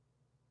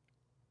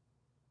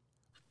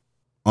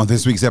On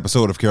this week's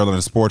episode of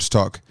Carolina Sports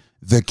Talk,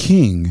 the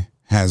King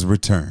has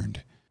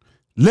returned.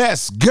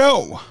 Let's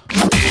go!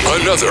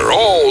 Another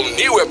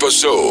all-new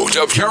episode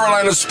of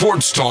Carolina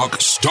Sports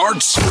Talk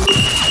starts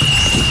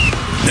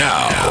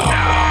now.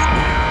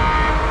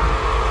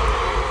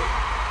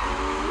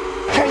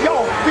 Can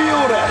y'all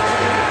feel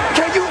that?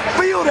 Can you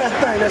feel that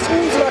thing that's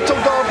oozing out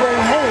your doggone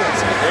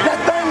hands?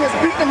 That thing is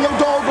beating your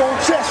doggone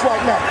chest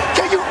right now.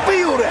 Can you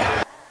feel that?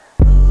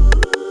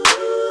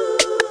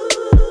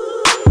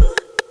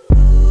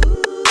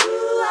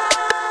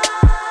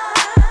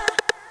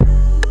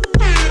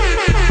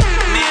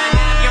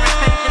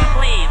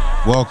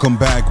 Welcome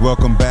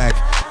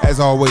back. As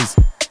always,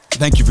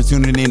 thank you for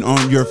tuning in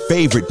on your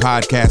favorite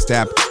podcast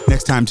app.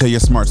 Next time, tell your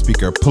smart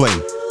speaker, play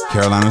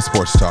Carolina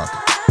Sports Talk.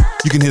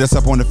 You can hit us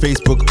up on the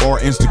Facebook or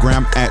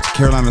Instagram at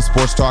Carolina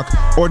Sports Talk,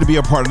 or to be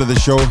a part of the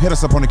show, hit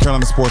us up on the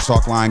Carolina Sports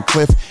Talk line,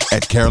 Cliff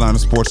at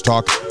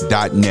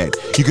carolinasportstalk.net.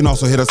 You can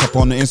also hit us up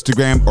on the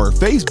Instagram or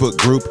Facebook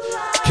group,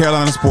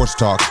 Carolina Sports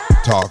Talk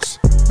Talks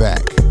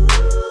Back.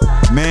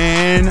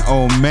 Man,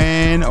 oh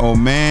man.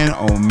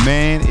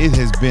 It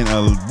has been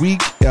a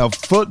week of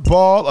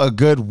football, a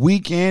good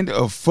weekend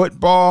of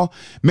football.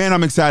 Man,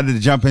 I'm excited to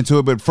jump into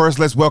it. But first,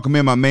 let's welcome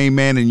in my main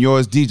man and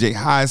yours, DJ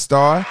High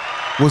Star.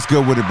 What's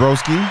good with it,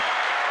 broski?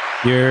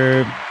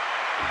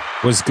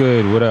 What's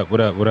good? What up?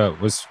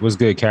 What's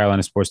good,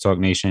 Carolina Sports Talk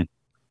Nation?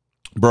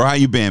 Bro, how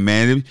you been,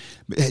 man?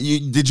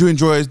 Did you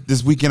enjoy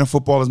this weekend of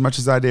football as much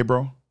as I did,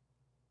 bro?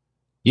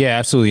 Yeah,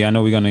 absolutely. I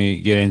know we're going to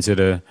get into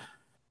the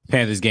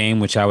Panthers game,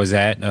 which I was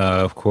at,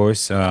 of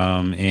course.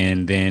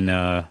 And then,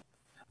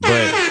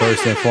 but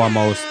first and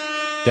foremost,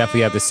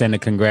 definitely have to send the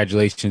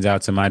congratulations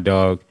out to my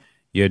dog,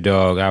 your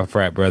dog, our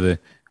frat brother,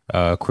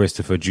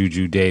 Christopher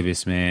Juju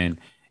Davis, man.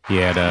 He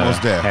had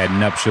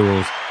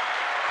nuptials.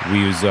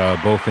 We was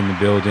both in the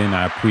building.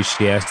 I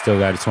appreciate it. I still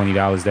got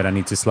 $20 that I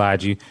need to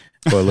slide you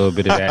for a little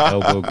bit of that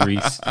elbow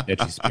grease that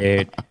you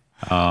spared,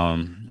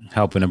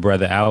 helping a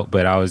brother out.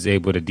 But I was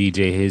able to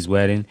DJ his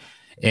wedding.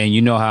 And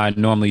you know how I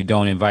normally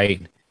don't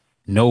invite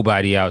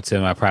nobody out to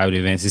my private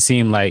events. It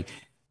seemed like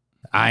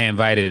I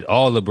invited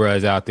all the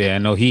bros out there. I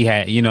know he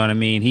had, you know what I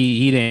mean?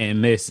 He didn't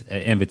miss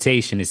an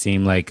invitation, it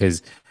seemed like,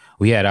 because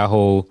we had our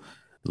whole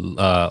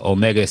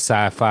Omega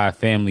Sci-Fi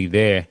family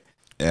there.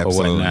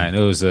 Absolutely. Or whatnot.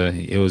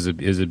 It was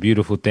a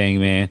beautiful thing,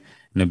 man,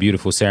 and a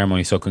beautiful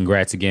ceremony. So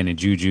congrats again to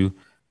Juju,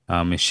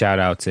 and shout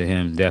out to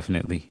him,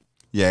 definitely.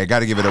 Yeah, I got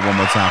to give it up one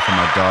more time for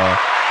my dog,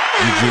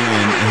 Juju,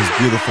 and his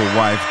beautiful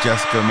wife,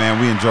 Jessica, man.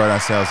 We enjoyed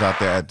ourselves out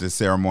there at the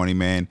ceremony,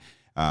 man.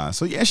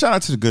 So, yeah, shout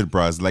out to the good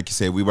bros. Like you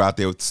said, we were out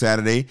there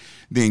Saturday.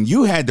 Then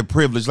you had the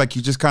privilege, like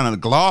you just kind of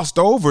glossed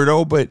over,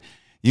 though, but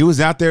you was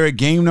out there at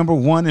game number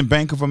 1 in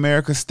Bank of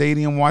America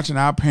Stadium watching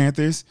our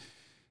Panthers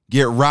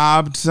get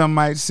robbed, some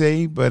might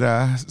say, but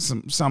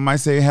some might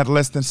say it had a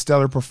less than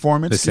stellar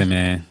performance. Listen,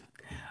 man,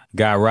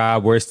 got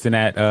robbed worse than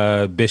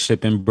that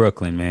Bishop in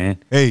Brooklyn,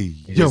 man. Hey,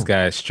 they just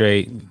got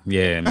straight.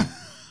 Yeah,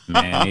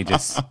 man,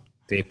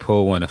 they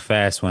pulled a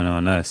fast one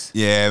on us.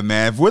 Yeah,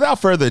 man. Without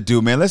further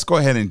ado, man, let's go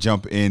ahead and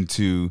jump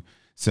into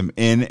some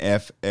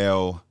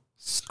NFL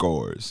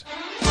scores.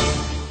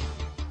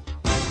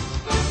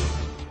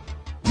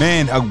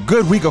 Man, a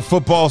good week of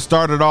football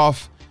started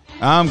off.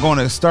 I'm going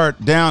to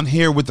start down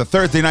here with the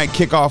Thursday night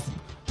kickoff.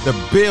 The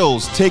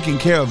Bills taking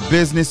care of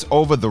business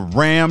over the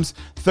Rams,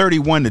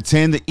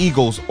 31-10. The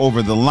Eagles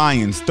over the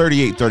Lions,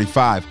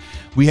 38-35.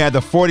 We had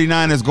the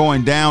 49ers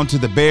going down to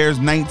the Bears,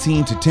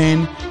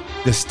 19-10.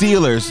 The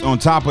Steelers on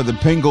top of the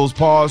Bengals,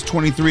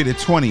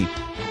 23-20.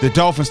 The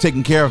Dolphins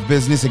taking care of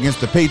business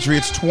against the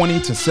Patriots,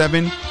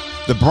 20-7.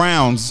 The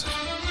Browns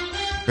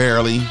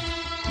barely,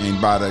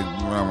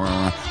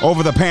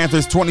 over the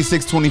Panthers,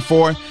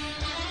 26-24.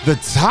 The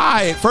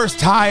first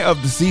tie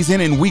of the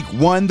season in week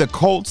 1, the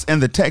Colts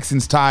and the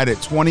Texans tied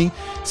at 20.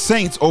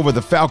 Saints over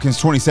the Falcons,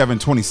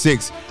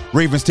 27-26.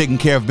 Ravens taking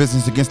care of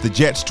business against the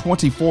Jets,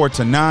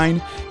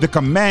 24-9. The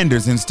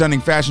Commanders in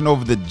stunning fashion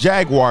over the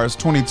Jaguars,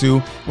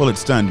 22. Well, it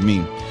stunned me.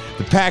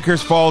 The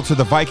Packers fall to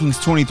the Vikings,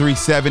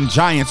 23-7.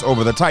 Giants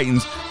over the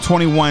Titans,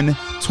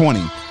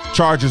 21-20.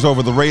 Chargers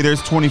over the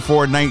Raiders,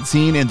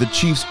 24-19. And the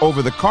Chiefs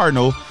over the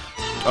Cardinals,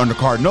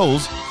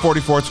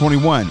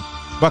 44-21.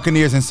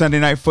 Buccaneers in Sunday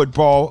Night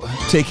Football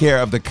take care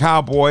of the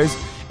Cowboys,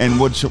 and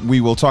which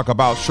we will talk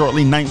about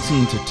shortly,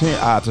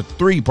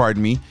 19-3,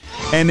 pardon me.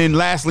 And then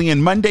lastly,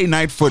 in Monday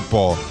Night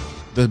Football,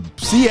 the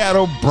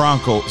Seattle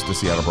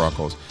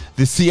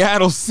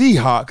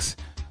Seahawks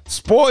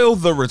spoil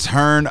the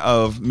return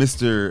of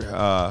Mr.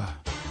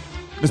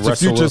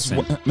 Future's.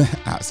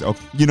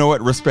 You know what?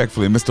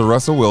 Respectfully, Mr.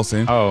 Russell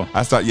Wilson. Oh, I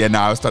was starting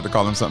to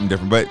call him something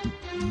different, but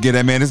get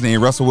that man his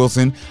name. Russell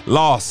Wilson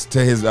lost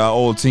to his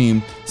old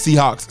team,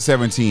 Seahawks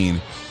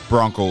 17,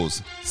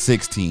 Broncos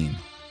 16.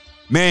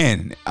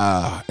 Man,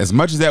 as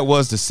much as that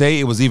was to say,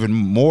 it was even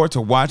more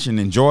to watch and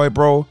enjoy,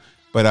 bro.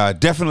 But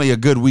definitely a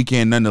good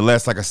weekend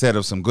nonetheless, like I said,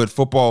 of some good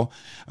football.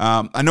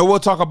 I know we'll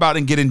talk about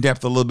and get in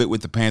depth a little bit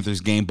with the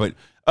Panthers game, but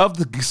of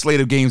the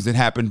slate of games that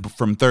happened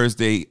from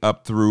Thursday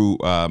up through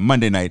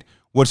Monday night,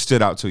 what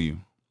stood out to you?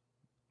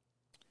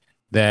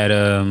 That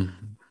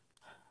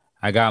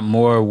I got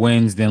more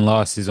wins than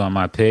losses on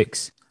my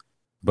picks,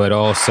 but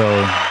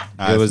also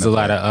there was a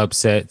lot of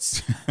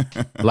upsets,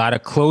 a lot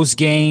of close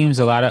games,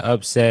 a lot of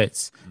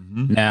upsets.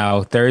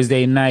 Now,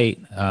 Thursday night,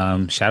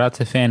 shout out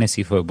to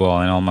fantasy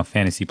football and all my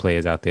fantasy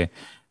players out there.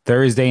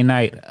 Thursday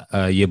night,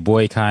 your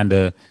boy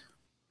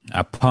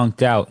I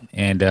punked out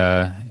and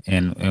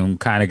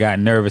kind of got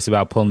nervous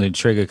about pulling the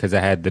trigger because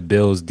I had the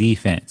Bills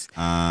defense.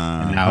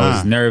 And I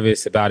was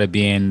nervous about it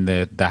being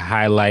the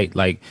highlight,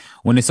 like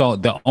when it's all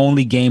the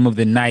only game of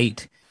the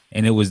night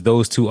and it was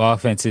those two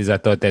offenses. I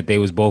thought that they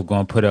was both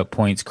going to put up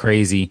points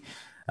crazy.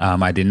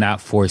 I did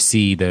not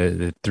foresee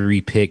the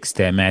 3 picks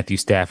that Matthew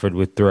Stafford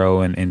would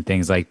throw and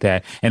things like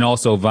that. And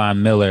also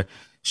Von Miller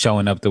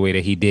showing up the way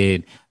that he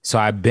did. So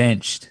I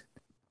benched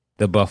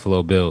the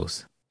Buffalo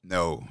Bills.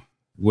 No.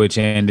 Which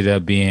ended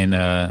up being,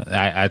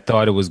 I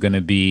thought it was going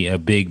to be a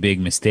big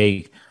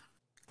mistake.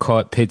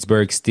 Caught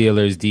Pittsburgh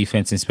Steelers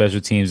defense and special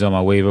teams on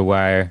my waiver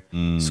wire,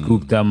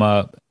 scooped them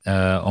up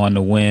on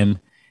the whim,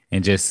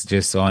 and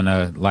just on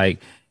a, like,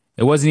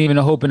 it wasn't even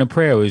a hope and a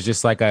prayer. It was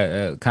just like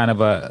I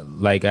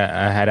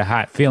had a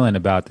hot feeling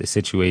about the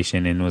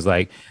situation and was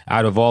like,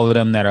 out of all of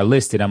them that are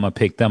listed, I'm going to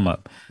pick them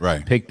up.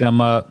 Right. Pick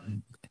them up.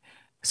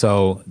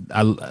 So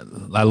I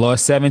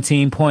lost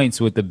 17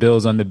 points with the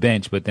Bills on the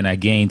bench, but then I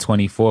gained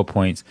 24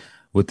 points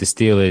with the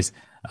Steelers.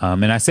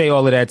 And I say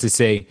all of that to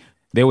say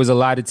there was a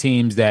lot of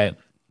teams that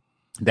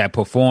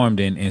performed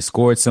and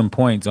scored some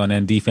points on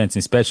them defense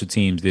and special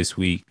teams this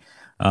week,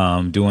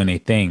 doing a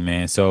thing,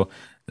 man. So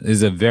this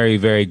is a very,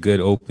 very good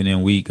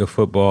opening week of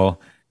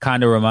football.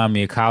 Kind of remind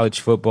me of college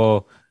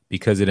football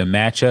because of the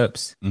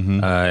matchups.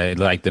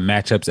 Like the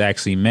matchups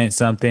actually meant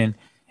something.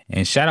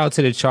 And shout out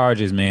to the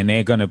Chargers, man.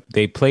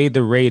 They played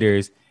the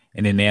Raiders,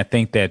 and then I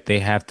think that they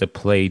have to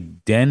play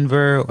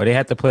Denver or they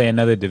have to play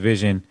another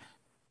division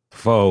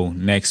foe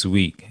next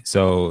week.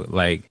 So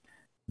like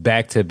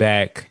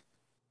back-to-back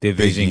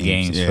division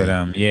games for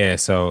them. Yeah,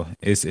 so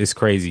it's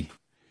crazy.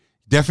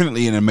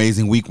 Definitely an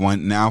amazing week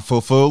one. Now, for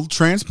full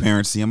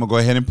transparency, I'm going to go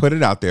ahead and put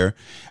it out there.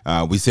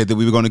 We said that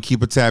we were going to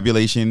keep a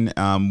tabulation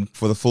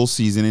for the full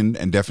season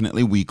and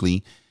definitely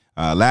weekly.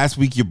 Last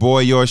week, your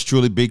boy, yours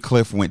truly, Big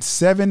Cliff, went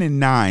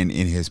 7-9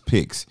 in his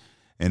picks.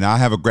 And I'll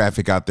have a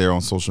graphic out there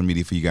on social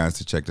media for you guys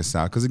to check this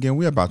out. Because, again,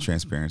 we're about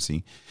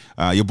transparency.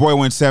 Your boy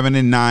went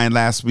 7-9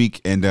 last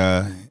week. And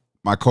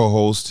my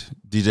co-host,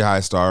 DJ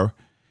Highstar,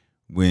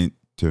 went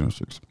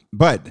 10-6.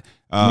 But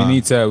we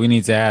need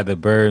to add the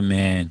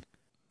Birdman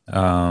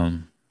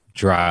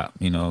drop,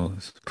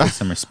 put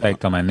some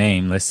respect on my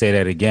name. Let's say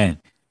that again.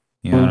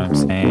 You know what I'm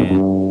saying?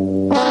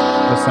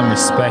 Put some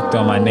respect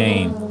on my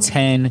name.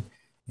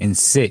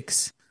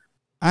 10-6.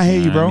 I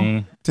hear you, bro. I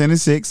mean?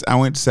 10-6. I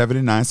went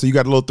 7-9. So you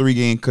got a little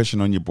 3-game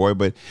cushion on your boy.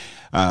 But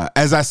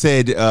as I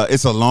said,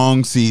 it's a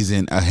long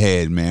season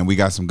ahead, man. We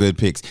got some good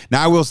picks.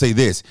 Now, I will say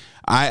this.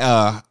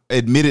 I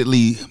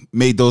admittedly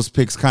made those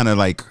picks kind of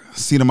like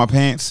seat of my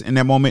pants in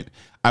that moment.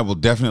 I will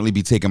definitely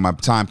be taking my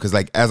time because,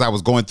 like, as I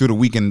was going through the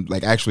weekend,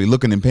 like actually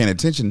looking and paying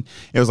attention,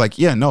 it was like,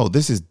 yeah, no,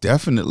 this is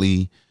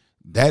definitely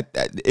that.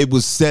 It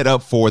was set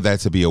up for that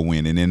to be a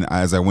win. And then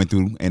as I went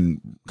through and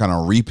kind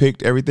of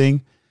repicked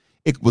everything,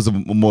 it was a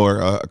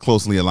more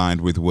closely aligned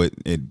with what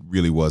it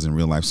really was in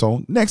real life.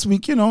 So next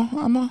week, now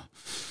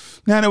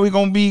that we're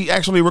going to be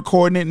actually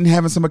recording it and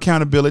having some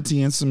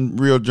accountability and some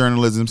real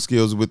journalism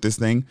skills with this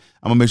thing,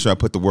 I'm going to make sure I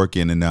put the work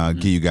in and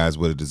give you guys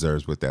what it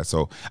deserves with that.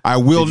 So I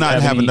will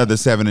not have another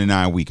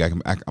 7-9 week.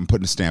 I'm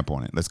putting a stamp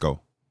on it. Let's go.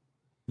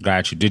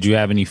 Got you. Did you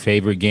have any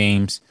favorite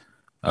games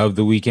of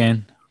the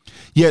weekend?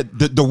 Yeah,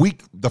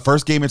 the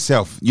first game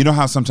itself, you know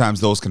how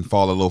sometimes those can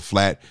fall a little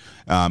flat.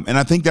 And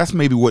I think that's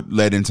maybe what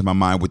led into my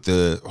mind with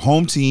the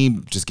home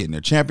team just getting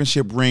their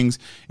championship rings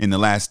in the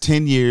last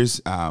 10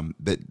 years.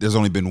 That there's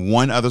only been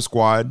one other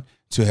squad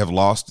to have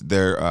lost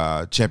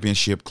their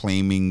championship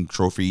claiming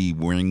trophy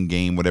ring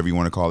game, whatever you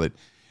want to call it.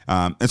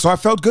 And so I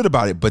felt good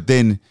about it. But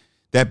then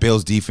that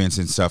Bills defense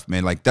and stuff,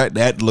 man, like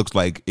that looks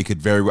like it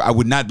could very well. I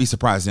would not be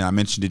surprised, and I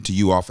mentioned it to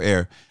you off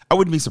air. I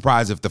wouldn't be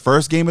surprised if the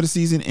first game of the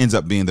season ends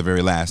up being the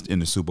very last in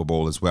the Super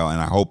Bowl as well. And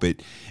I hope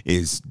it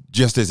is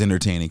just as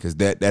entertaining because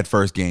that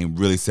first game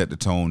really set the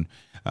tone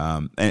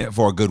and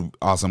for a good,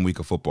 awesome week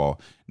of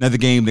football. Another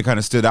game that kind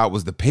of stood out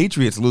was the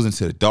Patriots losing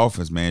to the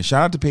Dolphins, man.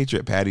 Shout out to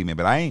Patriot Patty, man.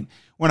 But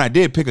when I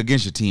did pick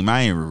against your team,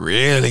 I ain't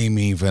really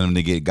mean for them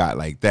to get got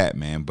like that,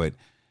 man. But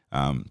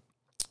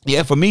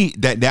yeah, for me,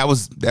 it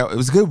was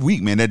a good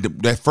week, man.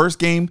 That first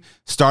game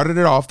started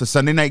it off. The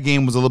Sunday night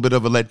game was a little bit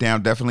of a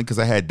letdown, definitely because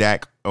I had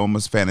Dak on my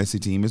fantasy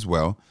team as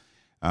well.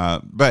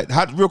 But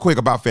real quick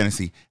about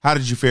fantasy, how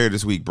did you fare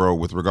this week, bro,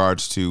 with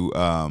regards to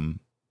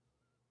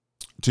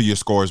your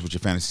scores with your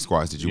fantasy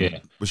squads?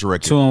 What's your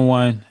record?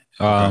 2-1.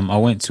 I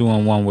went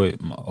 2-1 with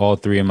all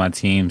three of my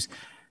teams.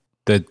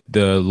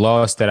 The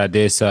loss that I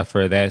did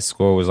suffer, that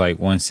score was like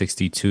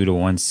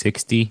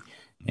 162-160,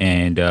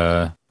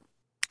 and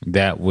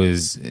that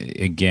was,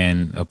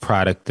 again, a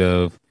product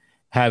of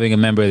having a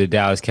member of the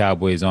Dallas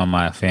Cowboys on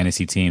my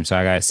fantasy team. So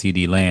I got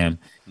CeeDee Lamb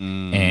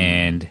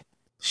and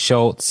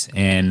Schultz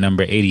and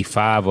number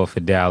 85 off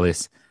of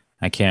Dallas.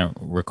 I can't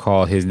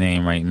recall his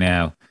name right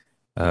now.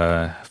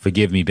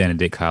 Forgive me,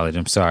 Benedict College.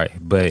 I'm sorry,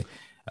 but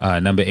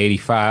number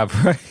 85.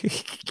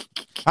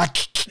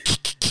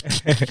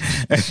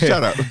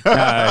 Shut up.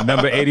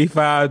 Number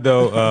 85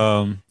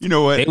 though. You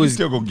know what? They was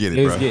still gonna get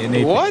it, bro.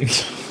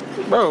 What?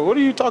 Bro, what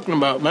are you talking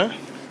about, man?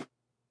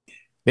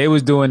 They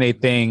was doing their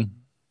thing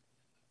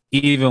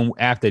even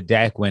after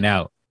Dak went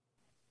out,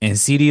 and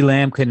CeeDee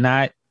Lamb could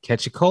not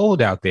catch a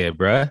cold out there,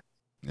 bruh.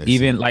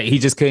 Even like he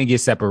just couldn't get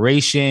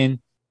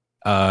separation.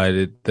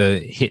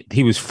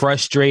 He was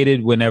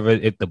frustrated whenever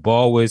if the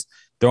ball was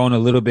thrown a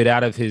little bit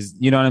out of his,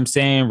 you know what I'm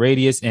saying,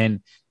 radius.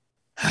 And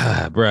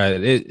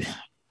bruh,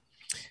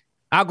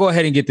 I'll go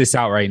ahead and get this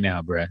out right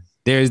now, bruh.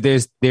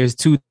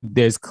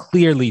 There's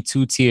clearly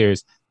two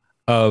tiers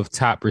of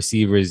top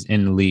receivers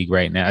in the league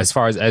right now, as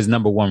far as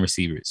number one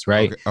receivers,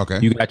 right? Okay.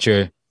 You got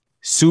your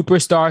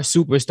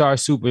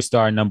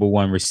superstar number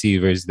one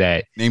receivers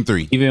that name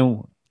three.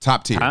 Even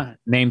top tier.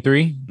 Name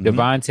three. Mm-hmm.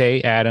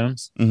 Devontae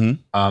Adams.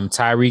 Mm-hmm.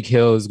 Tyreek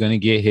Hill is gonna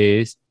get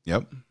his.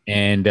 Yep.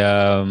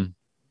 And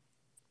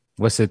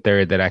what's the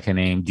third that I can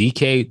name?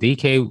 DK.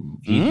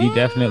 He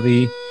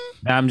definitely.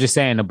 I'm just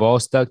saying the ball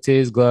stuck to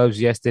his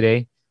gloves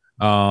yesterday.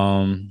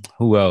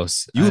 Who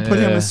else? You would put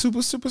him as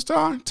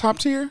superstar, top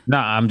tier? No,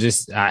 I'm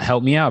just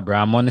help me out, bro.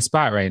 I'm on the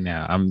spot right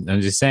now.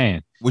 I'm just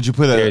saying. Would you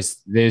put there's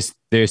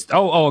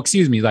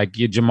excuse me, like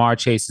your Jamar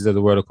Chases of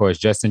the world, of course,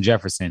 Justin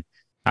Jefferson.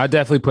 I'll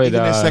definitely put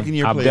second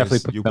year I'll players,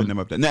 definitely you put them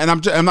up there. And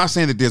I'm not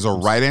saying that there's a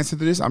right answer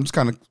to this. I'm just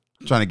kind of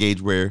trying to gauge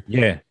where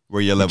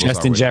your levels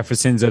Justin are.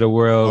 Jeffersons of the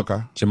world,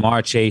 okay.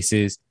 Jamar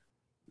Chases.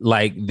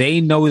 Like they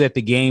know that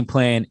the game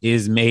plan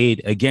is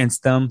made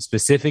against them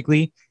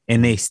specifically,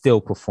 and they still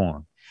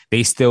perform.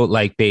 They still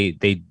like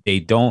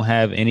they don't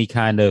have any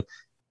kind of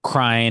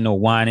crying or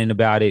whining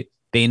about it.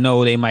 They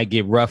know they might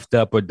get roughed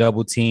up or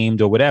double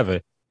teamed or whatever,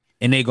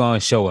 and they're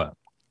gonna show up.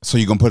 So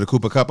you gonna put a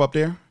Cooper Kupp up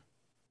there?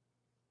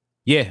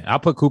 Yeah, I'll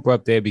put Cooper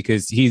up there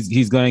because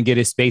he's gonna get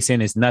his space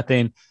in. It's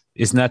nothing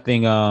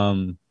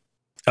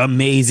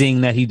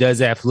amazing that he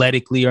does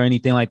athletically or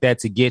anything like that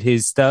to get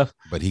his stuff.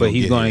 But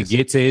he's gonna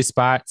get to his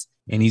spots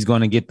and he's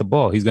gonna get the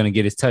ball. He's gonna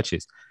get his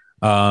touches.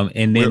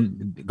 And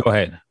then go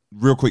ahead.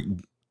 Real quick.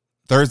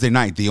 Thursday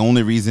night, the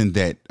only reason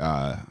that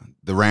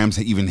the Rams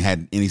even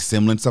had any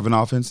semblance of an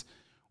offense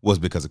was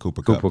because of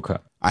Cooper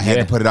Kupp. I had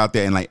to put it out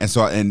there, and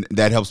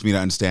that helps me to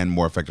understand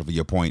more effectively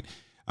your point.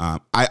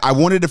 I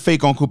wanted to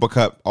fake on Cooper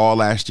Kupp all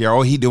last year.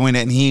 Oh, he doing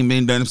that, and he ain't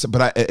been done.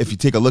 But if you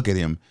take a look at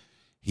him,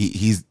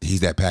 he's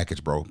that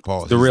package, bro.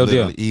 Paul, the real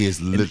deal. He is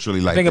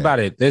literally like. Think about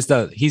it.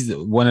 He's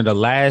one of the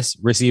last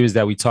receivers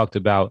that we talked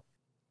about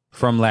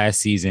from last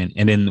season,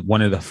 and then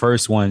one of the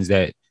first ones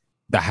that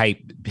the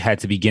hype had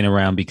to begin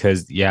around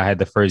because I had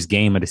the first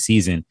game of the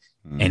season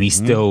and he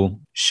still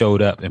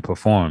showed up and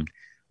performed.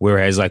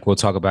 Whereas like we'll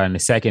talk about in a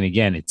second,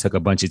 again, it took a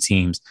bunch of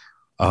teams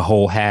a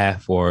whole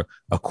half or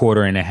a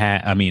quarter and a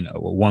half. I mean,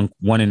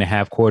 one and a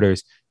half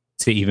quarters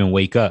to even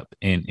wake up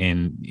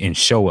and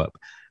show up.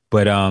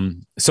 But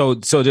so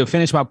to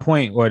finish my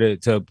point or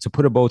to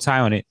put a bow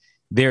tie on it,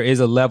 there is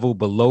a level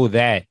below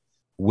that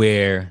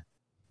where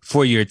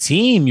for your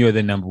team, you're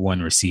the number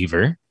one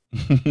receiver.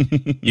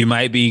 You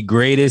might be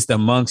greatest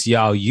amongst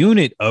y'all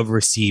unit of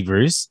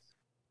receivers,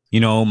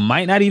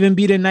 might not even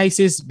be the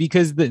nicest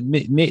because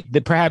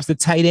the perhaps the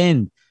tight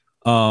end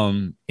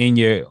on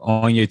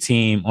your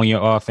team, on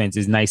your offense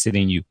is nicer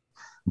than you,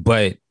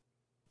 but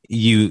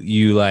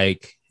you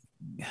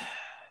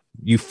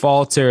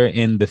falter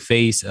in the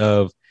face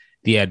of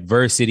the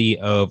adversity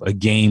of a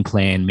game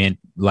plan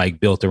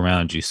built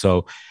around you.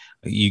 So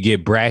you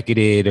get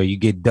bracketed or you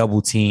get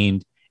double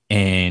teamed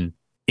and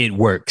it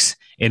works.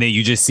 And then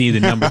you just see the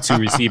number two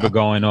receiver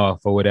going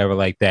off or whatever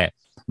like that.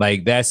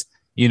 Like that's,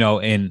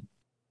 and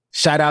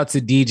shout out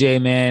to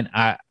DJ, man.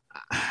 I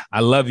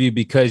love you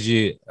because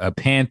you're a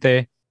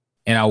Panther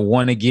and I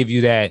want to give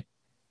you that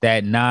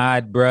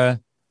nod, bruh.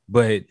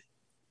 But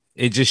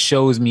it just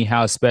shows me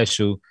how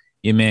special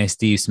your man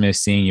Steve Smith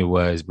Sr.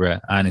 was, bruh.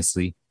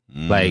 Honestly.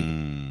 Like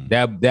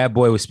that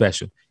boy was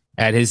special.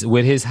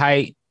 With his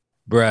height,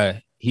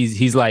 bruh,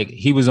 he's like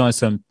he was on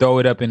some throw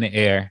it up in the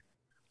air.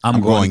 I'm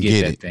going to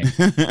get that thing,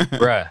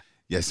 bruh.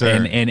 Yes,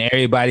 sir. And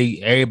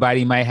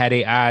everybody might have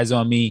their eyes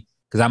on me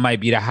because I might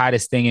be the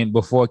hottest thing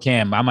before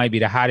Cam. I might be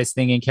the hottest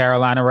thing in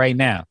Carolina right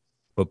now.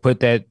 But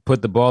put the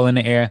ball in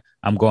the air.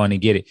 I'm going to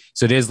get it.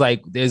 So there's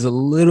something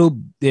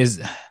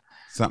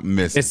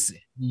missing.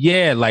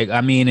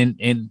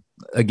 And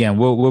again,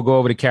 we'll go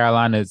over the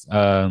Carolina's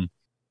the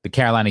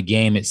Carolina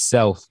game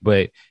itself.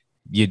 But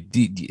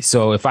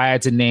so if I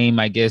had to name,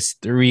 I guess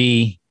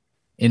 3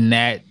 in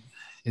that.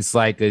 It's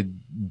like a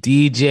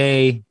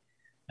DJ,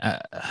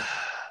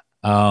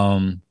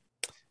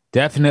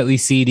 definitely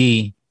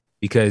CD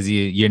because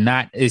you're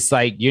not. It's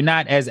like you're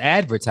not as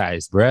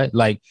advertised, bruh.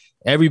 Like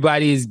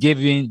everybody is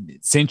giving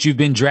since you've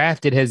been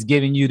drafted has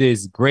given you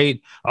this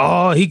great.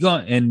 Oh,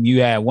 and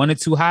you had 1 or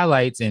 2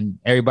 highlights, and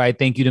everybody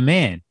think you the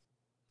man.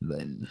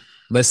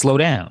 Let's slow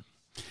down.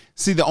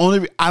 See,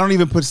 I don't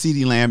even put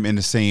CeeDee Lamb in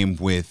the same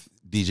with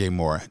DJ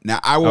Moore. Now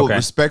I will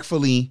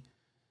respectfully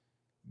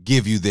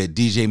give you that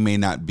DJ may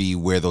not be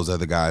where those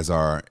other guys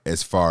are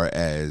as far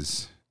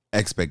as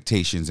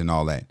expectations and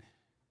all that.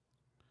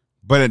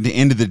 But at the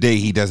end of the day,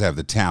 he does have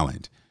the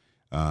talent.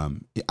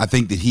 I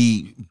think that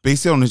he,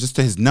 based on just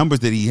his numbers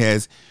that he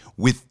has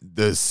with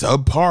the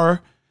subpar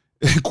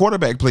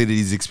quarterback play that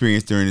he's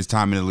experienced during his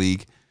time in the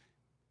league,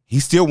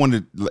 he's still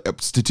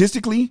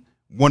statistically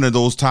one of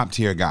those top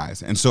tier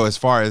guys. And so as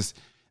far as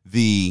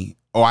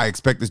I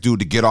expect this dude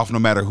to get off no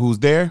matter who's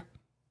there,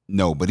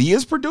 no, but he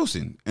is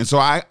producing. And so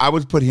I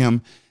would put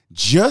him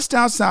just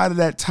outside of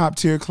that top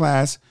tier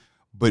class,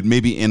 but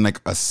maybe in like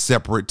a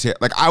separate tier.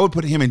 Like I would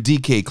put him and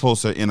DK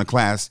closer in a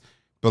class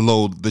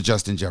below the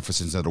Justin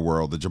Jeffersons of the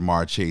world, the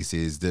Jamar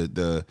Chases,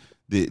 the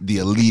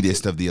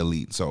elitist of the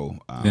elite. So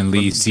then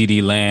leave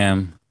CeeDee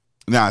Lamb.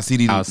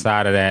 CeeDee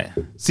outside of that.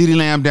 CeeDee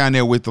Lamb down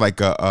there with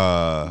like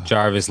a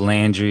Jarvis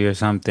Landry or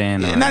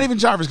something. Yeah, not even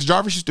Jarvis, because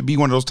Jarvis used to be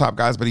one of those top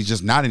guys, but he's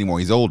just not anymore.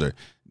 He's older.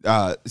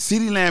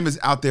 CeeDee Lamb is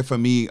out there for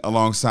me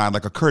alongside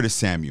like a Curtis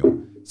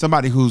Samuel,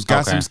 somebody who's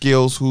got some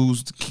skills,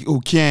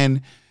 who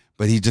can,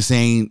 but he just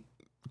ain't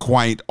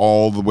quite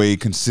all the way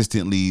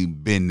consistently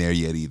been there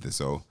yet either.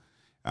 So,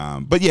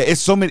 but yeah,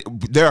 it's so many.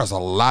 There's a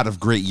lot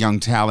of great young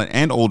talent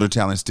and older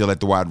talent still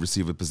at the wide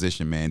receiver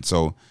position, man.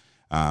 So,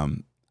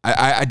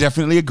 I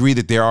definitely agree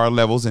that there are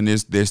levels and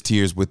there's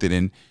tiers with it,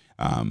 and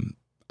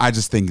I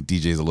just think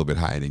DJ is a little bit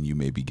higher than you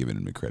may be giving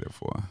him the credit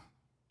for.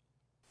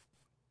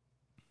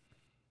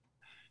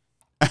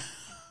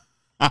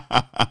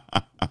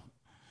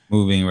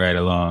 Moving right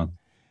along.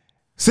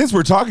 Since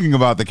we're talking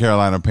about the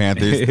Carolina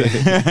Panthers,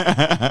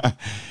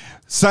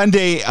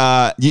 Sunday,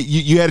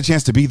 you had a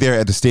chance to be there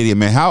at the stadium,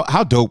 man.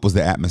 How dope was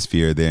the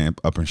atmosphere there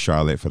up in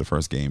Charlotte for the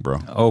first game, bro?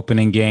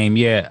 Opening game,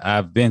 yeah.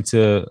 I've been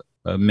to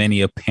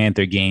many a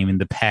Panther game in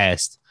the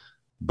past,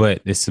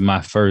 but this is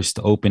my first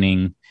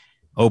opening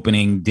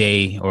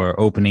day or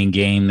opening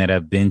game that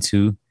I've been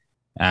to.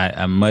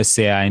 I must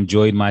say I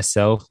enjoyed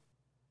myself.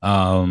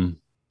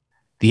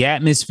 The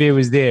atmosphere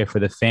was there for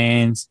the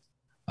fans.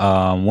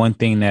 One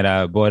thing that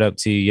I brought up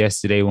to you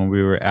yesterday when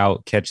we were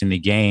out catching the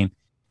game,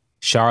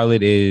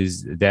 Charlotte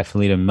is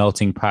definitely the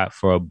melting pot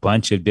for a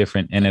bunch of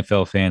different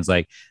NFL fans.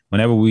 Like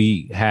whenever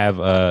we have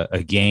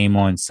a game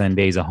on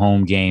Sundays, a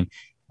home game,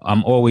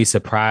 I'm always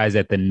surprised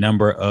at the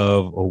number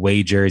of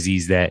away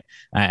jerseys that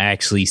I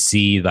actually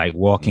see, like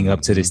walking up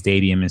to the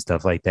stadium and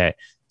stuff like that.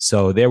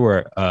 So there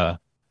were a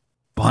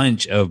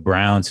bunch of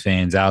Browns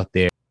fans out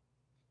there.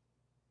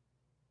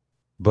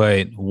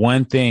 But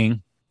one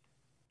thing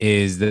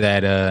is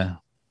that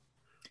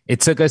it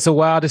took us a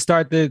while to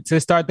start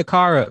the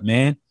car up,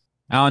 man.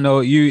 I don't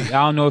know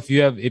if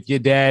your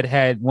dad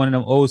had one of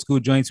them old school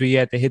joints where you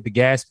had to hit the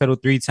gas pedal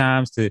 3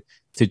 times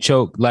to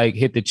choke, like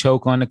hit the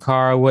choke on the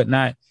car or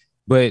whatnot.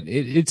 But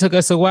it took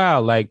us a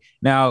while. Like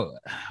now,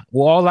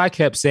 all I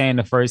kept saying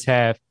the first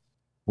half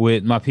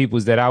with my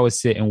peoples that I was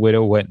sitting with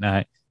or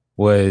whatnot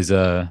was,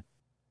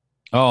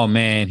 oh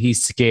man,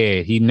 he's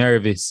scared, he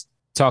nervous.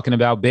 Talking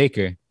about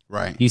Baker.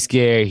 Right. He's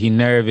scared. He's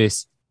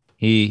nervous.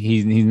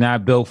 He's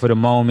not built for the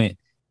moment.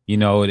 You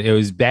know, it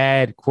was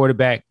bad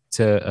quarterback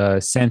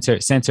to center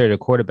the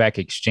quarterback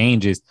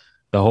exchanges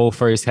the whole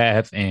first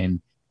half.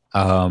 And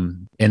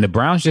the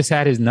Browns just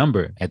had his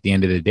number at the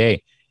end of the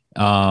day.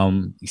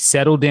 He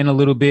settled in a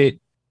little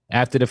bit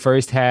after the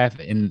first half.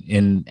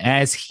 And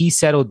as he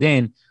settled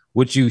in,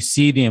 would you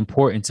see the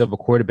importance of a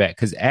quarterback?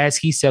 Because as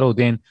he settled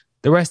in,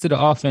 the rest of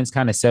the offense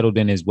kind of settled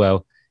in as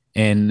well.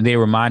 And they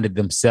reminded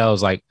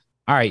themselves like,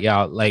 all right,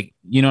 y'all, like,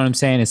 you know what I'm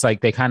saying? It's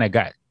like they kind of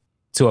got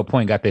to a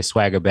point, got their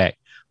swagger back.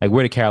 Like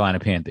we're the Carolina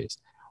Panthers.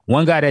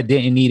 One guy that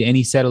didn't need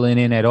any settling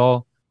in at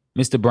all,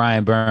 Mr.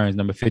 Brian Burns,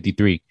 number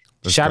 53.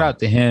 Shout out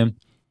to him.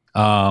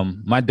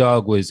 My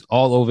dog was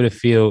all over the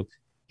field.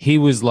 He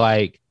was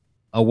like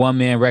a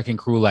one-man wrecking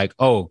crew, like,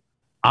 oh,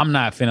 I'm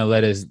not finna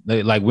let us,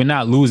 like, we're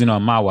not losing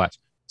on my watch.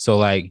 So,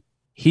 like,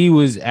 he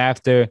was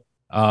after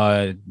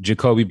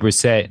Jacoby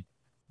Brissett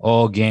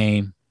all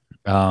game.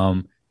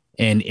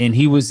 And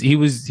he was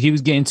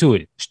getting to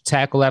it,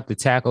 tackle after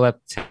tackle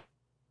after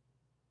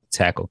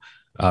tackle.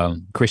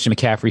 Christian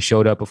McCaffrey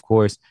showed up, of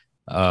course.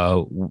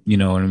 You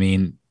know what I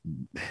mean?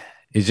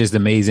 It's just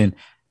amazing.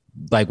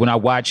 Like when I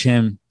watch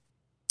him,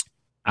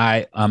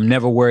 I'm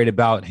never worried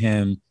about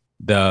him,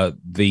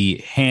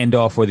 the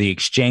handoff or the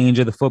exchange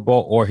of the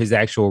football or his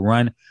actual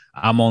run.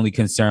 I'm only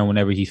concerned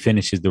whenever he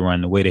finishes the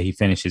run, the way that he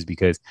finishes,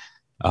 because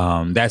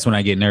that's when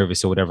I get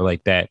nervous or whatever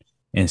like that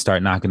and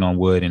start knocking on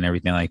wood and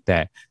everything like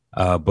that.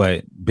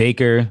 But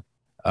Baker,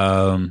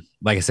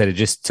 like I said, it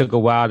just took a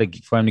while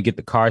for him to get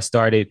the car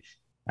started.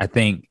 I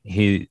think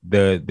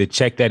the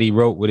check that he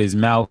wrote with his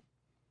mouth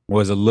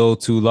was a little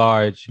too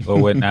large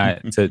or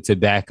whatnot to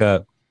back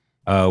up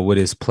with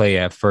his play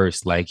at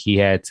first. Like he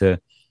had to,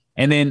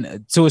 and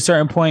then to a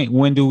certain point,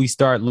 when do we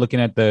start looking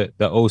at the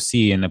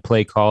OC and the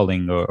play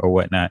calling or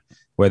whatnot,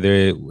 whether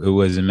it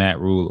was Matt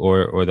Rule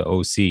or the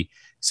OC.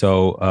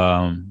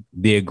 So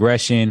the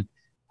aggression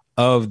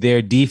of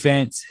their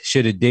defense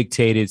should have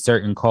dictated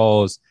certain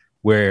calls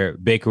where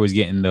Baker was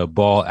getting the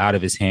ball out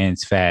of his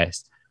hands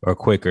fast or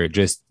quicker,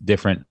 just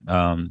different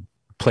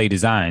play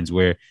designs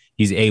where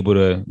he's able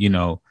to,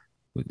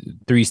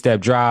 3-step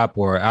drop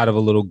or out of a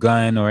little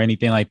gun or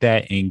anything like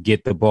that and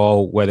get the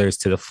ball, whether it's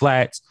to the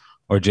flats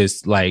or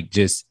just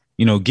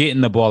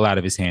getting the ball out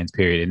of his hands,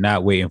 period, and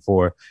not waiting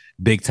for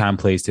big time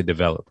plays to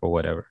develop or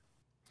whatever.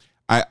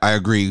 I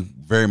agree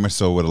very much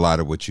so with a lot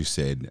of what you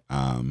said.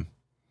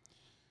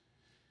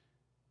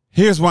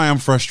 Here's why I'm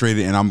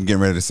frustrated, and I'm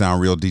getting ready to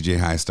sound real DJ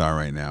High Star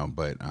right now,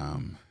 but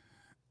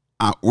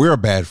we're a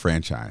bad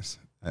franchise.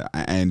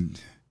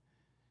 And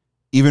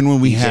even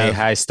when we have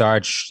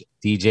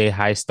DJ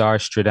High Star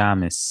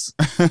Stradamus,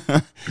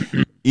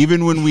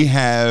 even when we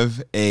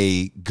have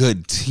a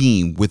good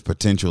team with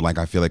potential, like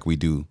I feel like we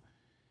do,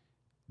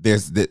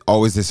 there's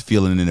always this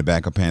feeling in the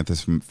back of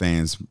Panthers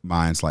fans'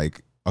 minds,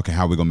 like, okay,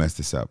 how are we gonna mess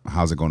this up?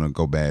 How's it gonna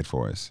go bad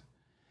for us?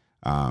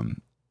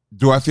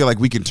 Do I feel like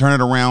we can turn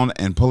it around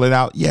and pull it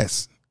out?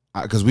 Yes,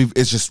 because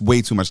it's just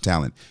way too much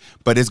talent.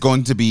 But it's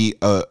going to be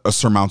a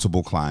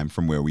surmountable climb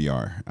from where we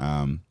are.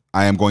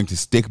 I am going to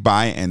stick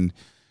by and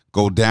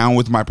go down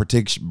with my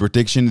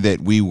prediction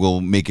that we will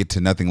make it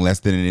to nothing less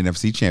than an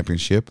NFC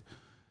championship,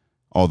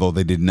 although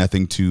they did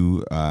nothing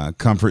to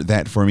comfort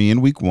that for me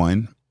in week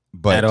 1.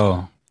 But, at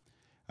all.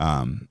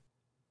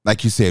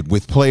 Like you said,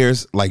 with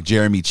players like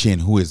Jeremy Chin,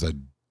 who is a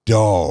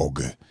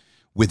dog,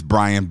 with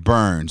Brian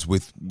Burns,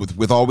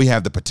 with all we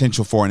have the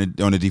potential for on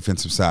the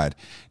defensive side.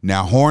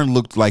 Now, Horn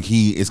looked like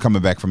he is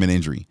coming back from an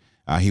injury.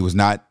 He was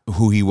not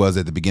who he was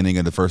at the beginning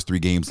of the first 3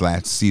 games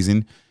last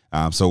season.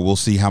 So we'll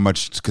see how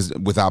much, because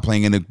without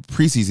playing in the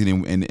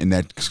preseason and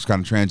that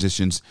kind of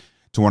transitions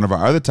to one of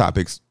our other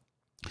topics,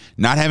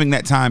 not having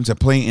that time to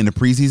play in the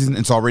preseason,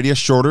 it's already a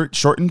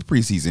shortened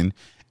preseason,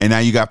 and now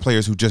you got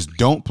players who just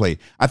don't play.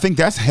 I think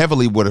that's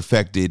heavily what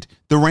affected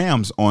the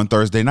Rams on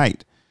Thursday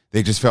night.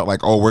 They just felt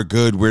like, oh, we're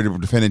good, we're the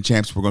defending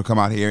champs, we're going to come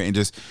out here, and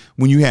just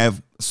when you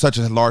have such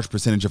a large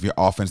percentage of your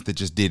offense that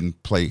just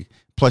didn't play,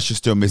 plus you're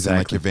still missing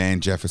like your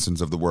Van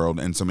Jeffersons of the world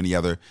and so many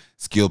other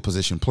skilled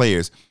position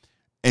players.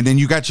 And then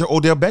you got your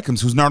Odell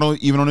Beckhams, who's not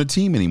even on the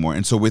team anymore.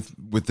 And so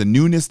with the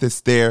newness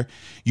that's there,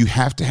 you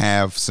have to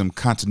have some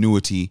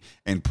continuity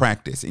and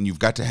practice. And you've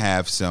got to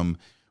have some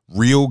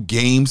real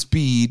game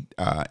speed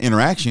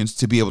interactions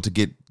to be able to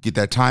get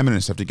that timing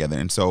and stuff together.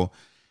 And so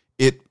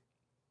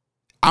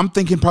I'm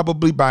thinking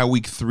probably by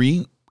week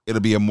 3,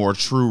 it'll be a more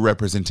true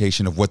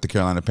representation of what the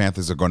Carolina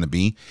Panthers are going to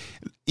be.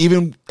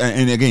 And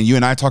again, you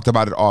and I talked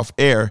about it off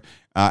air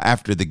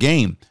after the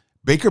game.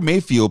 Baker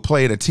Mayfield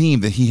played a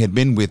team that he had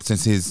been with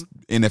since his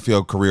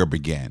NFL career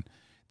began.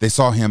 They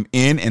saw him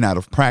in and out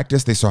of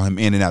practice. They saw him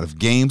in and out of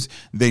games.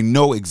 They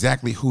know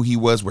exactly who he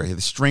was, where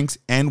his strengths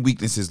and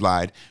weaknesses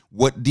lied,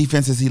 what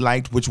defenses he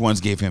liked, which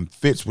ones gave him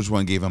fits, which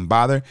one gave him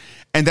bother.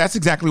 And that's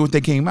exactly what they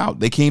came out.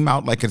 They came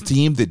out like a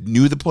team that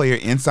knew the player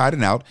inside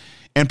and out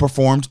and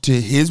performed to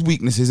his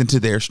weaknesses and to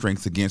their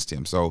strengths against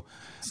him. So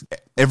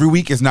every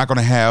week is not going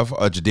to have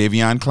a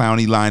Jadeveon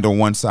Clowney lined on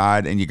one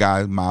side and you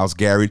got Myles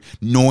Garrett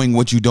knowing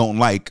what you don't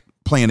like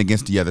playing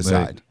against the other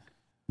side.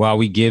 While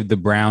we give the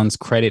Browns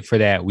credit for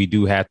that, we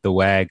do have to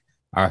wag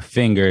our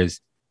fingers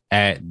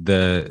at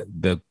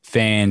the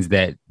fans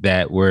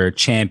that were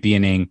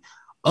championing,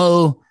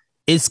 oh,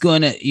 it's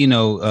going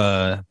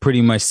to,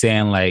 pretty much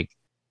saying like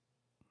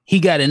he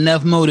got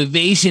enough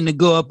motivation to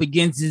go up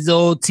against his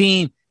old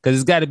team. Because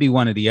it's got to be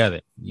one or the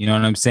other. You know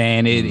what I'm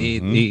saying?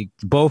 It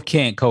both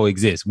can't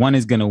coexist. One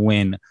is going to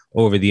win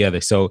over the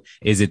other. So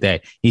is it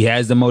that he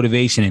has the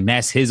motivation and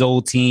that's his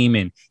old team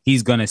and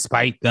he's going to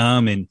spite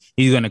them and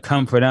he's going to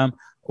come for them?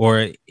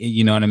 Or,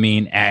 you know what I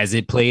mean? As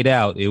it played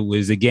out, it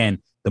was, again,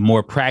 the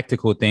more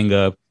practical thing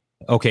of,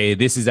 okay,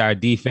 this is our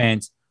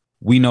defense.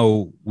 We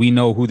know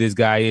who this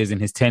guy is and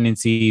his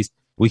tendencies.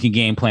 We can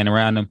game plan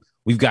around him.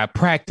 We've got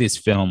practice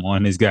film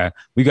on this guy.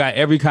 We got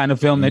every kind of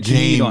film that you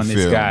need on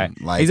this guy.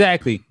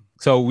 Exactly.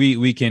 So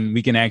we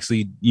can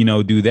actually,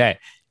 do that.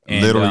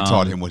 And, literally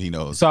taught him what he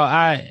knows. So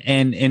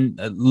and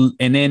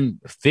then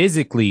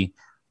physically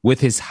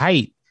with his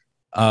height,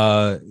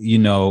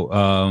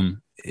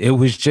 it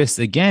was just,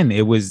 again,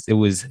 it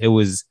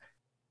was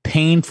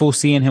painful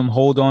seeing him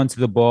hold on to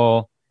the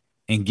ball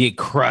and get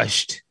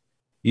crushed.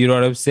 You know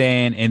what I'm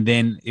saying? And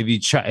then if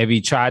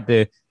he tried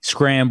to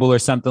scramble or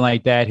something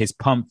like that, his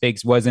pump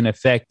fakes wasn't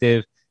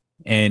effective.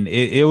 And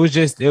it was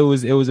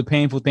a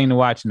painful thing to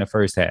watch in the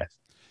first half.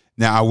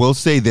 Now, I will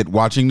say that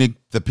watching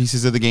the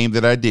pieces of the game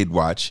that I did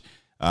watch,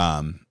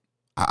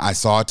 I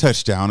saw a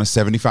touchdown, a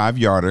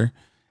 75-yarder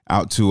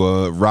out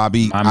to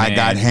Robbie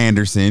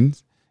Henderson.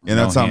 You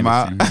know what I'm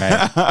talking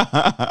about?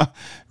 Right.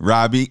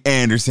 Robbie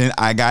Anderson.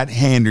 I got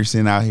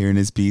Henderson out here in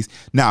this piece.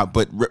 Now,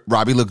 but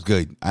Robbie looked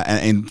good.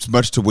 And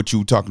much to what you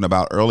were talking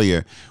about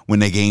earlier, when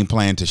they game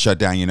plan to shut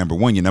down your number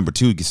one, your number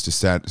two gets to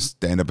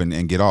stand up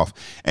and get off.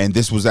 And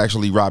this was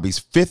actually Robbie's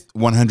 5th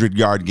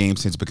 100-yard game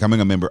since becoming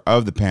a member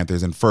of the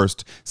Panthers and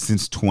first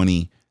since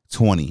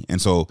 2020.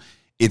 And so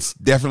it's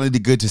definitely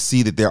good to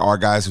see that there are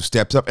guys who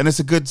stepped up. And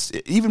it's a good,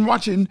 even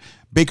watching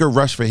Baker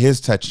rush for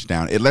his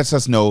touchdown, it lets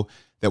us know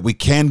that we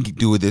can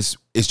do this.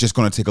 It's just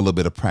going to take a little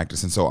bit of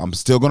practice. And so I'm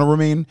still going to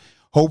remain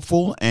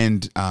hopeful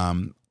and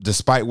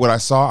despite what I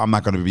saw, I'm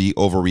not going to be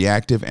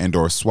overreactive and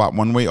or swap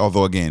one way.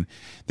 Although, again,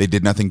 they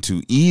did nothing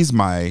to ease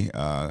my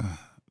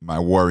my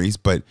worries,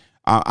 but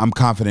I'm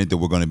confident that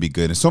we're going to be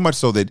good. And so much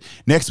so that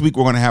next week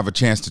we're going to have a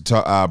chance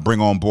to bring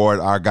on board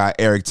our guy,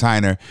 Eric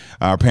Tyner,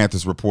 our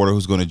Panthers reporter,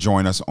 who's going to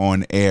join us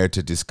on air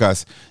to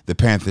discuss the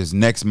Panthers'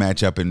 next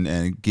matchup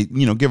and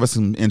give us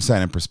some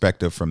insight and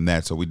perspective from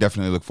that. So we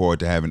definitely look forward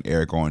to having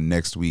Eric on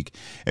next week,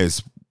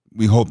 as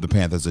we hope the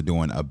Panthers are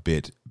doing a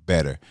bit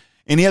better.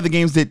 Any other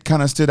games that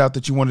kind of stood out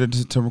that you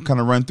wanted to kind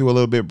of run through a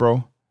little bit,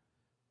 bro?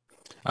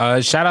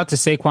 Shout out to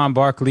Saquon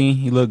Barkley.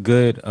 He looked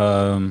good.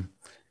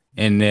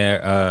 In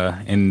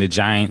the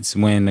Giants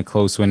win, the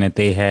close win that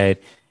they had,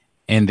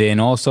 and then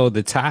also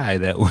the tie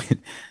that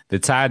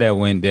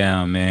went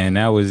down, man.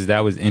 That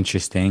was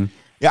interesting,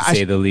 to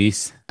say the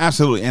least.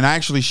 Absolutely. And I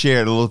actually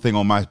shared a little thing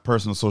on my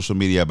personal social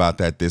media about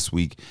that this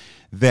week,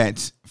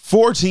 that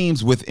 4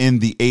 teams within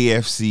the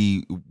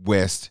AFC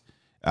West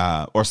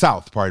or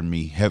South, pardon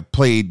me, have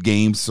played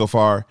games so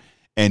far,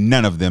 and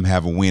none of them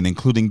have a win,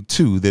 including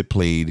 2 that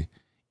played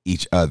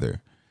each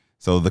other.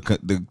 So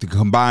the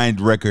combined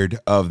record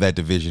of that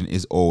division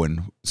is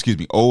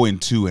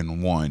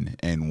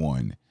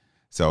 0-2-1.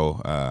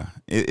 So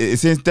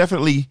it's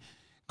definitely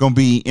going to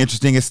be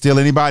interesting. It's still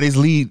anybody's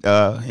lead,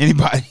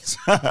 anybody's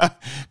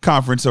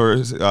conference or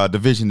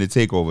division to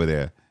take over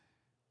there.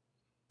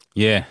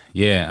 Yeah.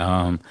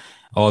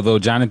 Although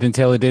Jonathan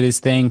Taylor did his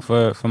thing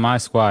for my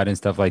squad and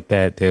stuff like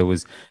that, there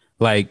was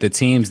like the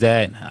teams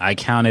that I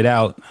counted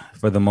out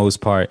for the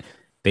most part,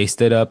 they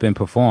stood up and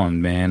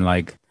performed, man.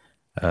 Like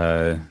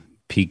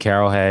Pete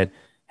Carroll had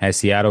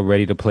Seattle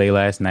ready to play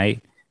last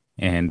night,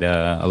 and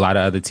a lot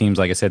of other teams,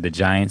 like I said, the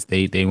Giants,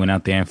 they went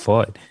out there and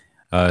fought.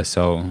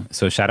 So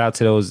shout out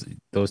to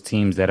those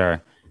teams that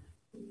are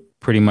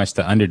pretty much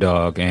the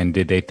underdog and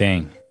did their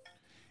thing.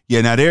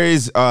 Yeah, now there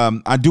is.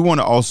 I do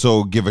want to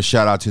also give a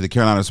shout out to the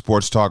Carolina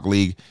Sports Talk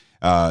League.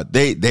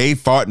 They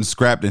fought and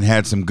scrapped and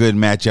had some good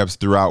matchups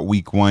throughout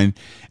week 1.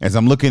 As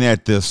I'm looking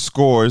at the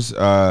scores,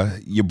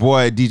 your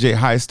boy DJ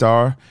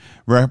Highstar,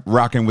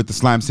 rocking with the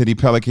Slime City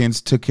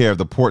Pelicans, took care of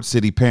the Port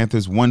City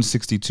Panthers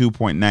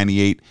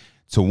 162.98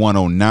 to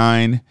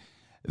 109.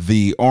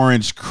 The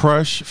Orange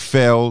Crush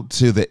fell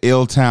to the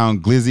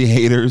Illtown Glizzy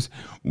Haters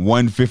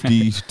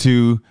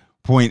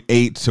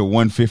 152.8 to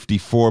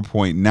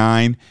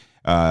 154.9.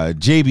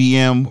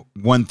 JBM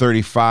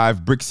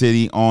 135. Brick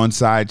City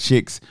Onside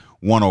Chicks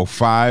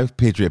 105.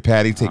 Patriot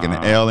Patty taking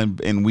an L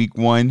in week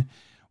 1.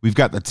 We've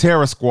got the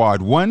Terror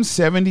Squad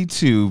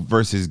 172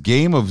 versus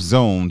Game of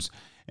Zones,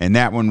 and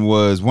that one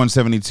was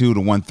 172 to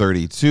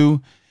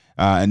 132.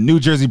 New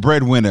Jersey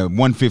Breadwinner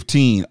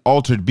 115.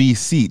 Altered B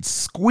Seats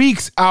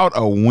squeaks out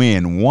a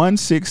win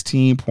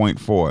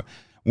 116.4,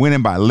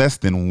 winning by less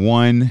than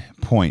 1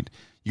 point.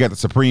 You got the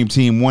Supreme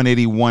Team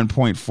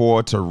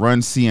 181.4 to Run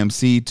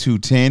CMC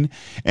 210.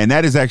 And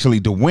that is actually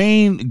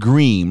Dwayne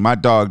Green, my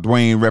dog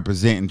Dwayne,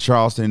 representing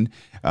Charleston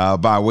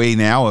by way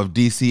now of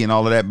DC and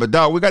all of that. But,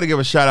 dog, we got to give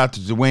a shout out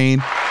to Dwayne.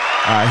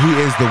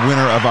 He is the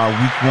winner of our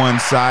week 1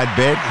 side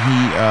bet.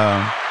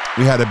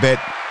 We had a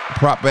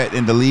prop bet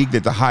in the league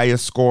that the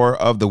highest score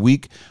of the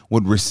week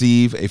would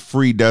receive a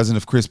free dozen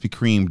of Krispy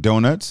Kreme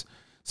donuts,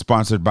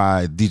 sponsored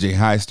by DJ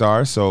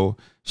Highstar. So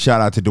shout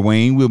out to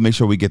Dwayne. We'll make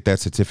sure we get that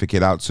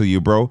certificate out to you,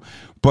 bro.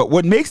 But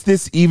what makes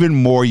this even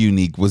more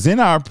unique was in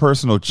our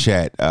personal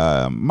chat,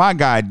 my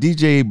guy,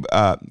 DJ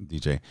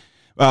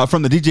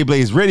from the DJ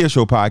Blaze Radio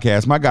Show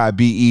podcast, my guy,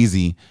 Be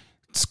Easy,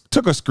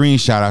 took a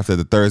screenshot after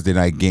the Thursday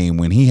night game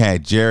when he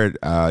had Josh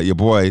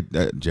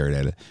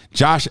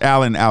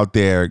Allen out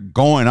there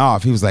going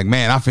off. He was like,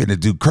 man, I'm finna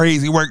do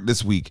crazy work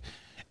this week,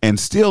 and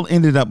still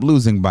ended up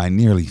losing by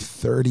nearly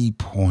 30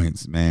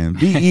 points, man.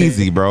 Be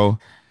easy, bro.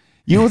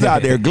 You was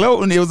out there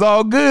gloating. It was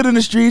all good in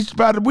the streets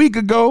about a week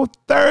ago.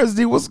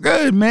 Thursday was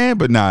good, man.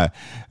 But nah,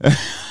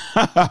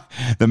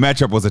 the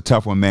matchup was a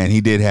tough one, man. He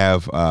did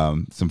have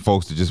some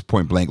folks to just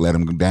point blank let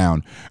him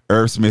down.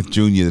 Irv Smith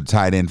Jr., the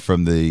tight end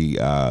from the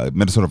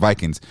Minnesota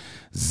Vikings,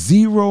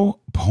 0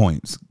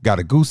 points. Got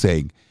a goose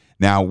egg.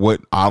 Now,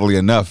 what oddly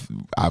enough,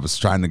 I was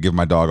trying to give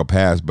my dog a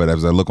pass, but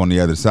as I look on the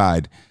other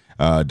side,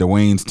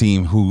 Dwayne's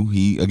team, who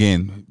he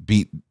again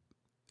beat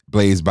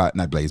Be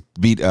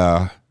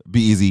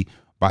Easy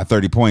by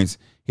 30 points.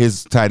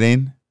 His tight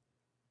end,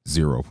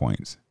 0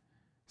 points.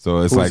 So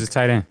it's Who's his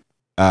tight end?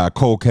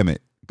 Cole Kmet.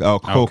 Cole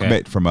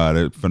Kmet from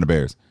the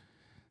Bears.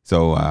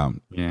 So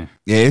yeah,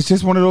 it's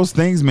just one of those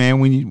things, man.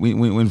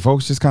 When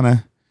folks just kind of,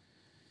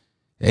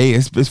 hey,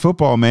 it's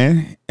football,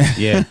 man.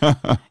 Yeah.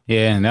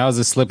 And that was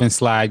a slip and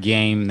slide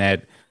game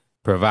that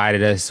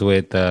provided us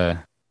with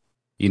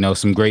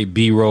some great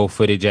B-roll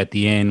footage at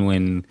the end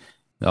when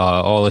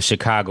all of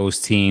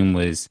Chicago's team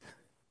was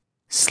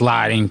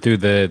sliding through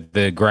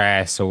the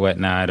grass or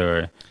whatnot,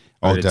 or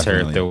the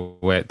turf, the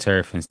wet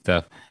turf and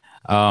stuff.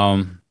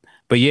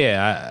 But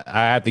yeah, I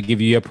have to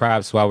give you your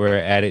props while we're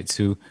at it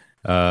too.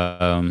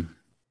 I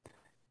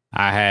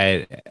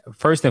had,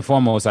 first and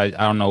foremost, I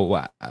don't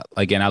know,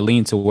 again, I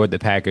lean toward the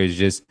Packers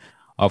just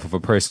off of a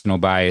personal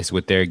bias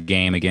with their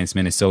game against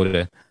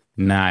Minnesota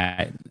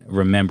not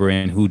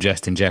remembering who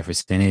Justin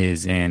Jefferson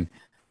is and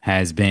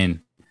has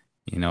been.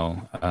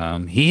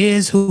 He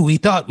is who we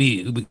thought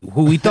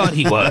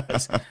he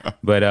was.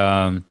 But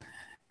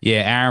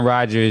Aaron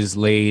Rodgers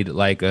laid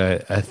like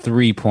a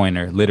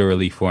 3-pointer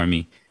literally for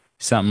me.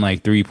 Something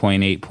like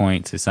 3.8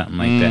 points or something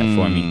like that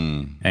for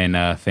me in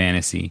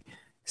fantasy.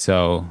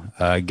 So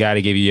got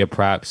to give you your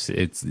props.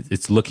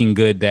 It's looking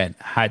good. That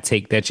hot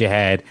take that you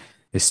had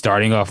is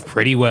starting off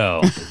pretty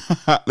well.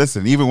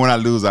 Listen, even when I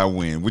lose, I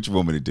win. What you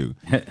want me to do?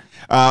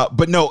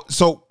 But no.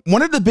 So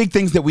one of the big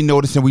things that we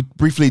noticed and we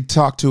briefly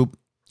talked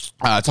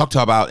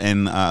about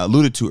and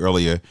alluded to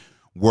earlier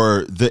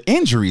were the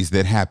injuries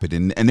that happened.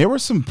 And there were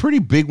some pretty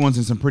big ones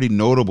and some pretty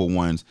notable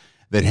ones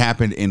that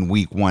happened in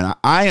week 1.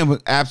 I am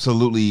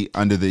absolutely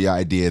under the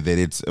idea that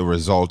it's a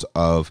result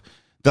of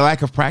the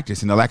lack of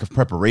practice and the lack of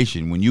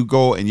preparation. When you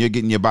go and you're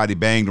getting your body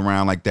banged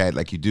around like that,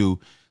 like you do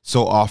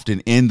so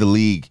often in the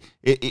league,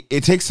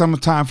 it takes some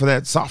time for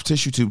that soft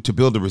tissue to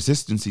build the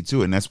resistance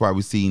to it. And that's why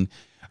we've seen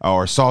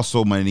or saw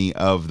so many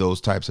of those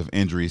types of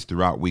injuries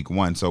throughout week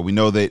 1. So we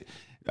know that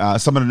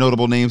some of the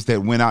notable names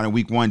that went out in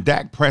week 1,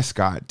 Dak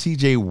Prescott,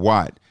 TJ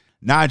Watt,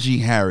 Najee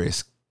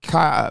Harris,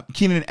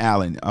 Keenan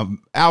Allen,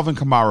 Alvin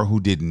Kamara,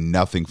 who did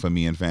nothing for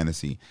me in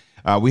fantasy.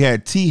 We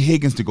had T.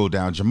 Higgins to go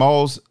down.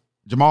 Jamal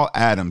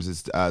Adams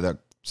is the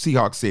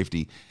Seahawks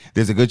safety.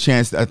 There's a good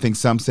chance, I think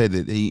some said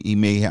that he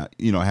may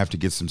have to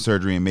get some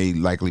surgery and may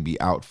likely be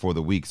out for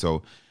the week.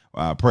 So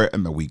for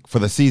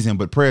the season,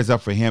 but prayers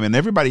up for him and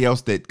everybody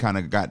else that kind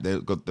of got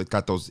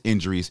those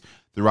injuries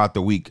throughout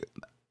the week.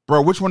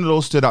 Bro, which one of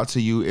those stood out to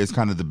you as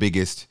kind of the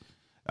biggest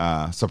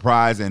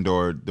surprise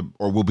or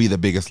will be the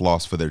biggest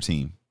loss for their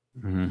team?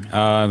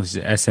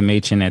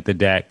 SMHing at the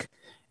Dak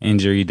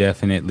injury,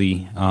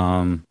 definitely.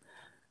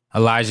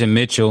 Elijah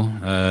Mitchell,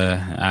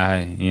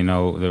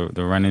 the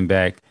running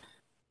back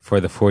for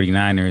the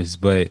 49ers,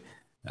 but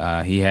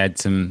he had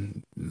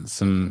some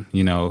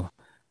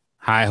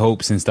high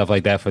hopes and stuff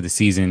like that for the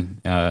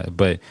season.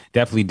 But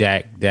definitely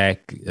Dak,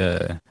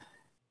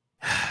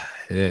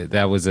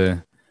 that was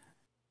a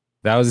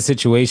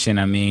situation.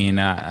 I mean,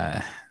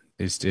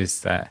 it's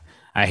just I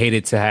hate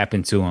it to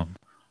happen to him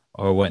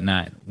or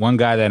whatnot. One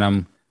guy that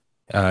I'm,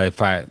 if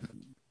I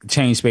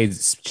change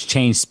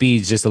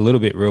speeds just a little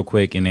bit real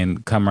quick and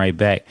then come right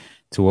back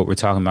to what we're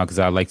talking about, because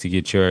I'd like to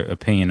get your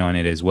opinion on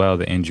it as well,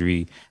 the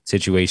injury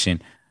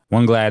situation.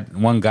 One guy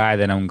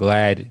that I'm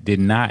glad did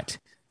not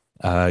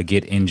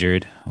get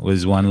injured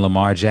was one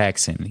Lamar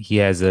Jackson. He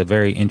has a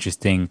very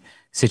interesting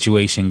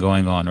situation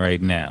going on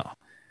right now.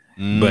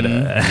 But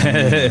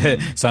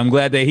so I'm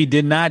glad that he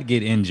did not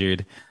get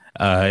injured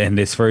in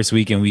this first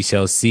week, and we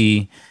shall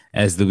see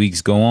as the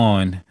weeks go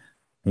on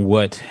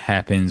what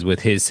happens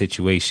with his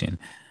situation.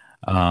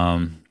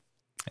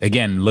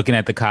 Again, looking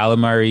at the Kyler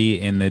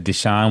Murray and the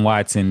Deshaun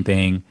Watson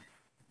thing,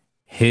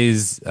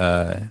 his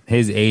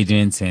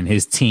agents and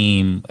his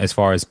team, as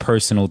far as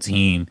personal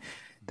team,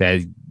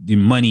 that the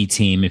money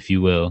team, if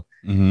you will,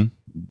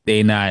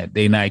 they not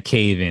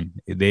caving.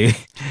 They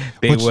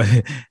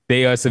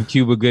are some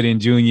Cuba Gooding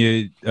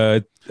Jr.,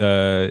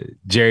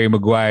 Jerry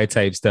Maguire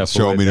type stuff.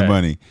 Show me the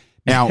money.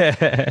 Now,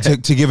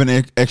 to give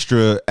an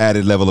extra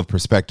added level of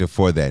perspective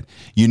for that,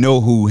 you know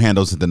who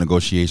handles the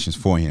negotiations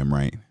for him,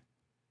 right?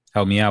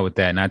 Help me out with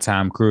that. Not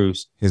Tom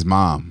Cruise. His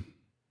mom.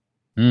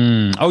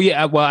 Oh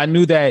yeah. Well, I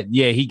knew that.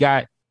 Yeah, he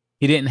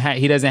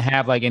doesn't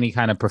have like any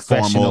kind of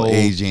professional formal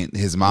agent.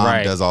 His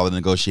mom does all the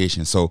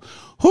negotiations. So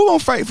who gonna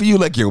fight for you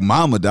like your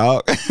mama,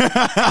 dog?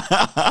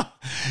 But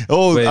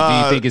do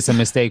you think it's a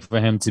mistake for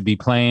him to be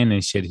playing,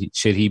 and should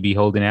he be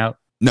holding out?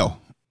 No.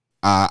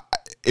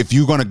 If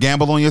you're gonna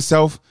gamble on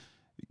yourself,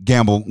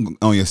 gamble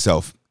on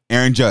yourself.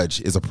 Aaron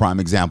Judge is a prime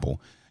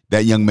example.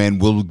 That young man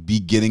will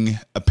be getting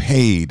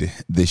paid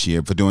this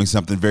year for doing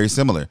something very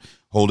similar.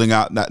 Holding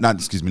out,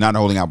 not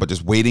holding out, but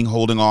just waiting,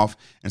 holding off,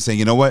 and saying,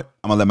 you know what,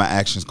 I'm gonna let my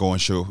actions go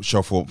and show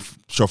for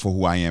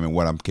who I am and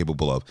what I'm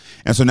capable of.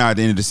 And so now at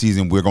the end of the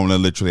season, we're gonna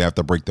literally have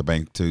to break the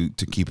bank to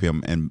keep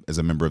him as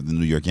a member of the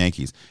New York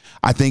Yankees.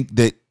 I think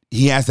that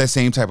he has that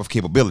same type of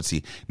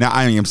capability. Now,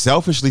 I am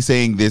selfishly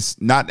saying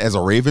this not as a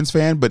Ravens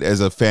fan, but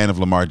as a fan of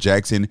Lamar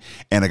Jackson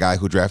and a guy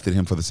who drafted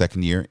him for the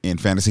second year in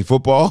fantasy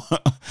football.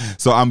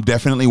 So I'm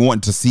definitely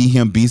wanting to see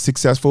him be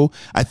successful.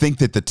 I think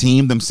that the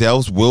team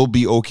themselves will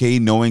be okay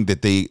knowing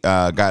that they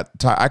got,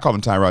 I call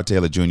him Tyrod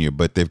Taylor Jr.,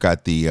 but they've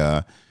got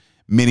the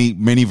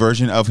mini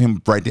version of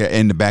him right there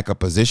in the backup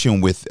position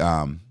with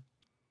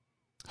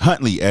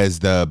Huntley as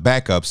the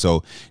backup.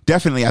 So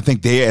definitely, I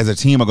think they as a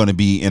team are going to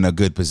be in a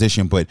good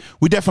position, but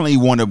we definitely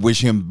want to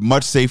wish him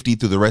much safety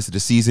through the rest of the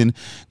season.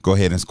 Go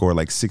ahead and score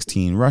like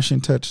 16 rushing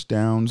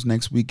touchdowns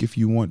next week if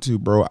you want to,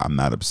 bro. I'm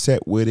not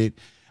upset with it.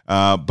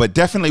 But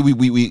definitely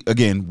we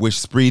again wish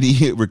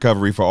speedy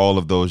recovery for all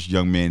of those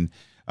young men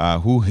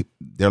who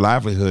their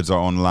livelihoods are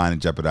on the line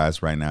and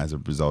jeopardized right now as a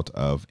result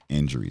of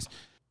injuries.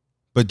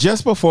 But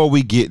just before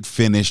we get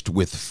finished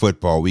with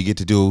football, we get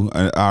to do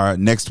our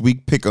next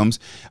week pick'ems.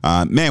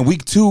 Man,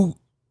 week 2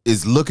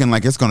 is looking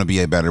like it's going to be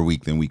a better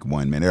week than week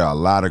 1, man. There are a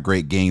lot of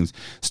great games,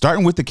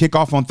 starting with the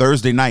kickoff on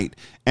Thursday night.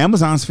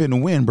 Amazon's fitting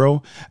to win,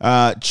 bro.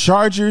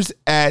 Chargers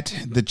at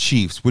the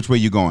Chiefs. Which way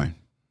you going?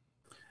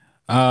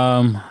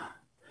 I'm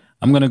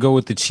going to go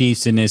with the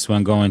Chiefs in this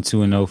one, going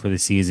 2-0 for the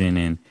season,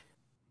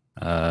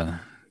 and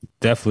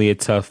definitely a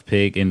tough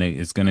pick, and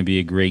it's going to be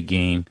a great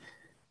game.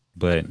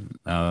 But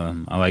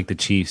I like the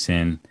Chiefs,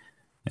 and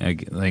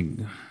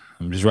I'm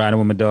just riding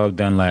with my dog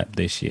Dunlap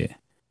this year.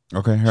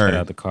 Okay, heard.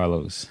 Shout out to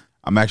Carlos.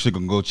 I'm actually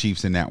going to go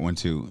Chiefs in that one,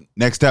 too.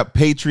 Next up,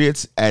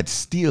 Patriots at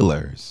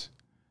Steelers.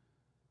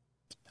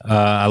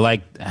 I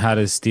like how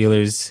the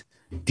Steelers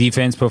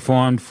defense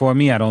performed for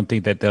me. I don't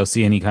think that they'll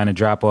see any kind of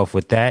drop off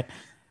with that.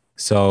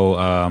 So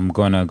I'm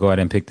going to go ahead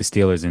and pick the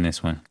Steelers in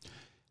this one.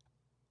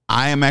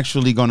 I am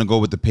actually going to go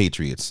with the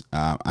Patriots.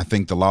 I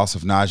think the loss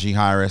of Najee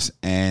Harris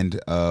and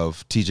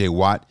of TJ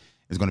Watt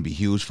is going to be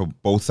huge for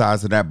both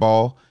sides of that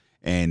ball.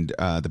 And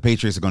the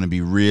Patriots are going to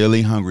be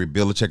really hungry.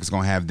 Belichick is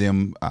going to have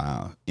them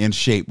in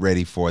shape,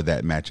 ready for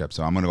that matchup.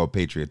 So I'm going to go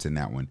Patriots in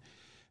that one.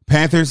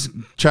 Panthers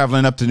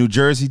traveling up to New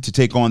Jersey to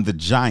take on the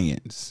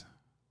Giants.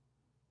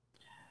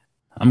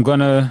 I'm going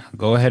to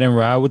go ahead and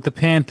ride with the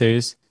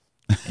Panthers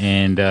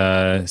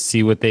and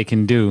see what they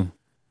can do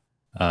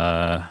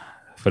for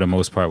the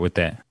most part with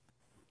that.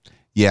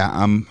 Yeah,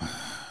 I'm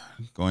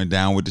going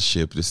down with the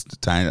ship.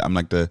 I'm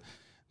like the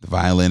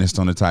violinist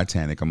on the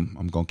Titanic.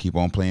 I'm going to keep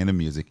on playing the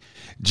music.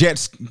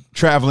 Jets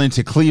traveling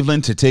to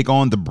Cleveland to take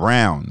on the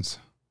Browns.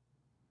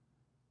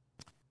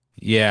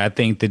 Yeah, I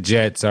think the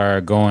Jets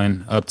are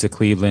going up to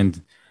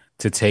Cleveland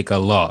to take a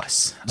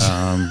loss.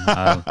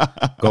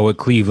 I'll go with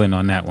Cleveland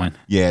on that one.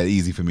 Yeah,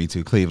 easy for me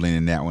too. Cleveland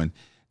in that one.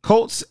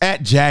 Colts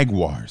at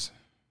Jaguars.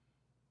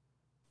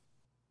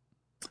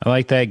 I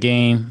like that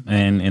game,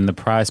 and in the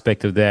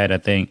prospect of that, I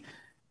think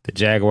the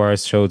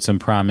Jaguars showed some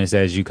promise,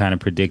 as you kind of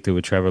predicted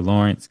with Trevor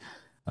Lawrence.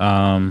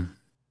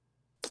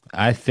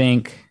 I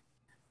think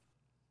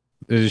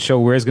does it show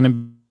where it's going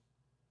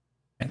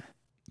to be?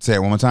 Say it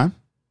one more time.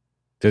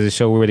 Does it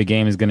show where the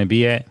game is going to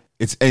be at?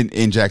 It's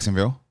in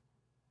Jacksonville.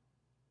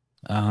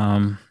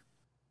 I'm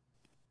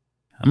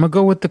going to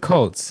go with the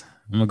Colts.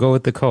 I'm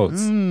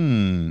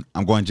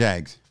going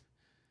Jags.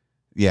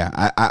 Yeah,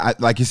 I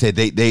like you said,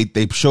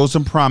 they showed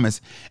some promise,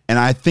 and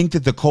I think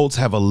that the Colts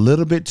have a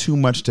little bit too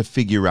much to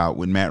figure out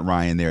with Matt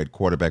Ryan there at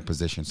quarterback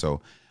position.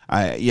 So,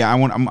 I'm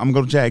going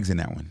to Jags in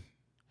that one.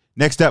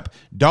 Next up,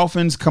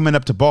 Dolphins coming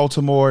up to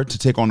Baltimore to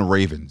take on the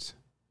Ravens.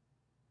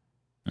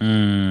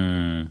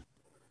 I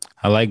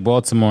like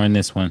Baltimore in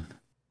this one.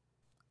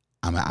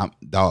 I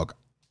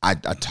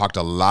talked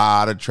a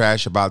lot of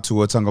trash about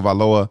Tua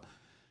Tagovailoa,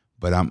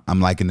 but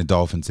I'm liking the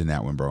Dolphins in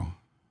that one, bro.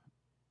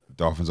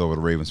 Dolphins over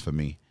the Ravens for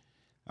me.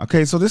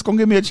 Okay, so this gonna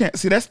give me a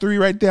chance. See, that's 3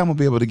 right there. I'm gonna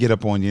be able to get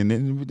up on you, and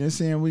then they're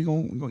saying we're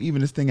gonna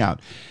even this thing out.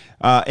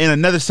 In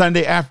another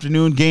Sunday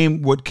afternoon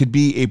game, what could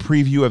be a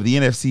preview of the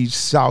NFC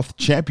South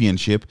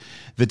Championship,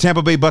 the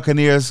Tampa Bay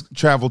Buccaneers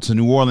travel to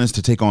New Orleans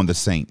to take on the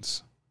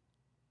Saints.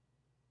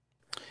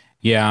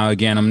 Yeah,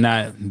 again, I'm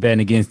not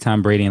betting against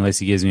Tom Brady unless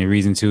he gives me a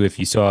reason to. If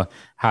you saw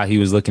how he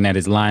was looking at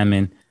his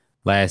linemen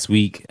last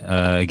week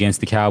against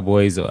the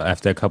Cowboys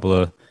after a couple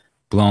of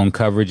blown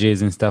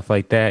coverages and stuff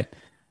like that,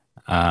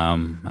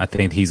 I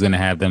think he's going to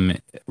have them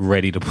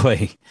ready to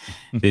play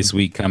this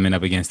week coming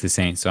up against the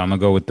Saints. So I'm going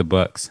to go with the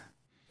Bucs.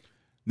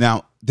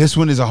 Now, this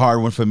one is a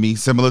hard one for me,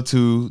 similar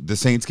to the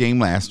Saints game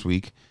last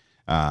week.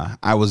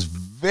 I was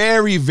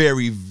very,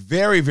 very,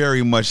 very,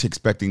 very much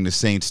expecting the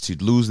Saints to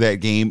lose that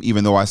game,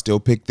 even though I still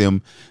picked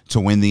them to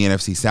win the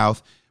NFC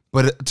South.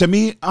 But to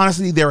me,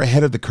 honestly, they're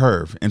ahead of the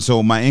curve. And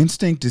so my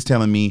instinct is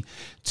telling me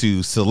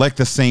to select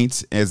the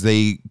Saints as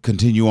they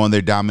continue on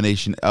their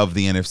domination of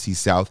the NFC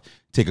South,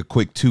 take a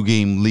quick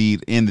 2-game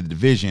lead in the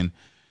division.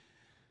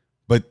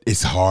 But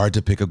it's hard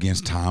to pick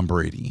against Tom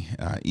Brady,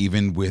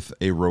 even with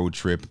a road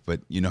trip.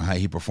 But you know how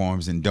he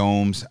performs in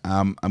domes.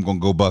 I'm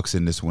going to go Bucs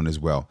in this one as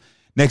well.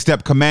 Next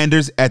up,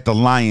 Commanders at the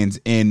Lions,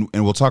 and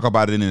we'll talk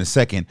about it in a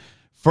second.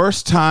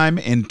 First time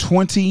in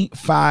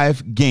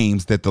 25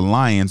 games that the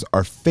Lions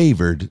are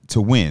favored to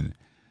win.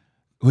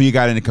 Who you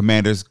got in the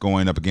Commanders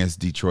going up against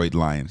Detroit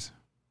Lions?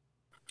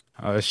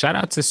 Shout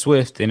out to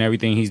Swift and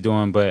everything he's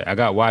doing, but I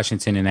got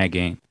Washington in that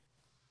game.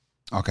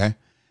 Okay.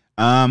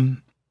 I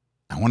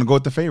want to go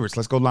with the favorites.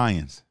 Let's go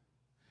Lions.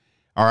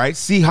 All right,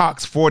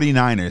 Seahawks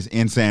 49ers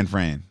in San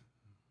Fran.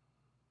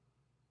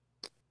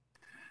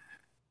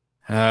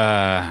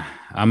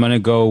 I'm going to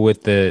go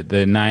with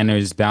the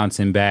Niners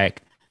bouncing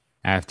back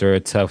after a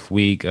tough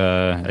week.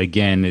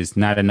 Again, there's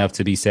not enough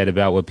to be said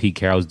about what Pete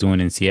Carroll's doing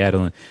in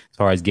Seattle as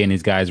far as getting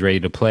his guys ready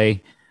to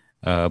play.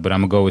 But I'm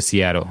going to go with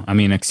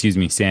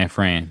San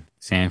Fran.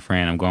 San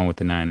Fran, I'm going with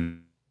the Niners.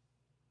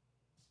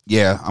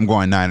 Yeah, I'm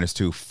going Niners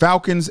too.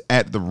 Falcons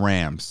at the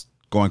Rams,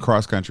 going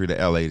cross-country to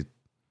L.A. I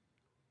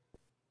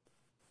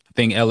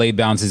think L.A.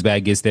 bounces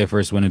back, gets their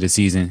first win of the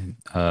season.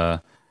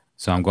 So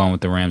I'm going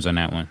with the Rams on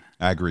that one.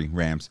 I agree,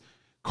 Rams.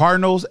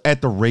 Cardinals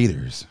at the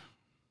Raiders.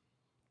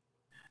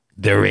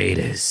 The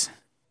Raiders.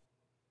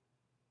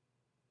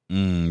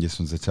 This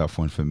one's a tough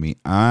one for me.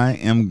 I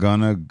am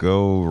gonna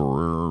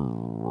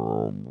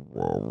go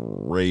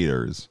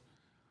Raiders.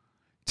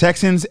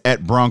 Texans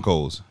at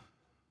Broncos.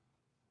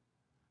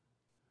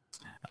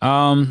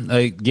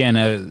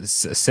 Again,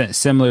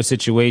 similar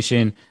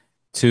situation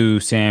to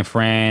San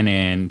Fran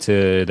and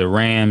to the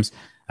Rams.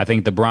 I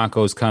think the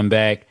Broncos come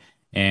back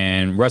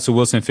and Russell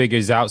Wilson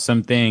figures out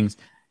some things,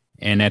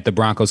 and that the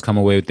Broncos come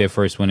away with their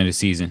first win of the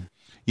season.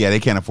 Yeah,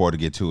 they can't afford to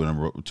get two in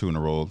a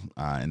row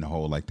in the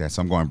hole like that.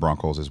 So I'm going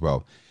Broncos as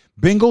well.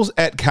 Bengals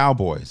at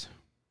Cowboys.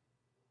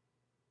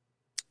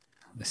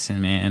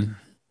 Listen, man.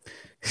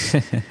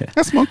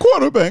 That's my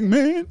quarterback,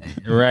 man.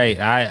 Right.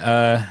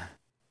 I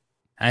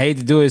hate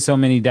to do it. So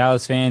many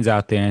Dallas fans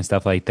out there and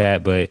stuff like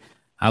that, but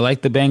I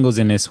like the Bengals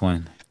in this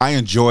one. I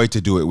enjoy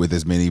to do it with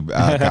as many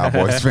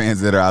Cowboys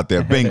fans that are out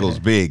there.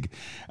 Bengals, big.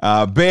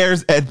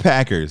 Bears at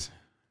Packers.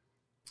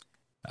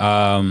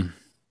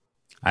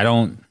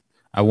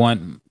 I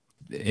want,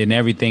 and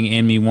everything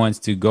in me wants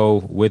to go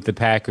with the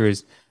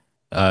Packers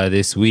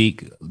this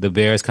week. The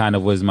Bears kind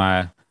of was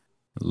my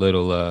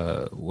little,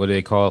 what do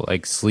they call it?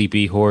 Like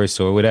sleepy horse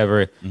or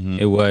whatever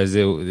it was.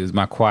 It was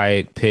my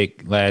quiet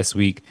pick last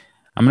week.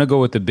 I'm going to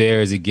go with the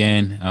Bears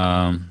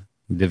again.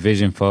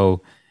 Division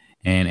foe,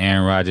 and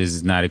Aaron Rodgers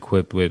is not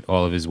equipped with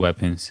all of his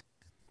weapons.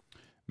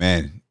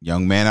 Man,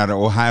 young man out of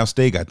Ohio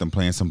State got them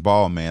playing some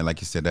ball, man.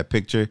 Like you said, that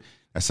picture,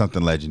 that's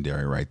something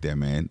legendary right there,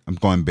 man. I'm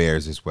going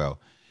Bears as well.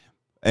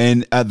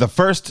 And the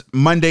first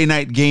Monday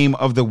night game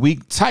of the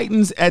week,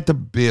 Titans at the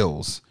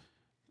Bills.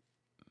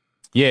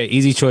 Yeah,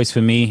 easy choice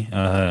for me.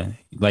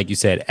 Like you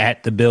said,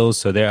 at the Bills,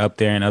 so they're up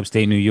there in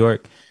upstate New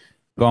York.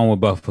 Going with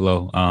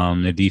Buffalo.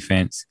 The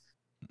defense,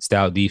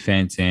 stout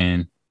defense,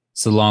 and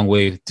it's a long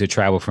way to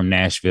travel from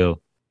Nashville.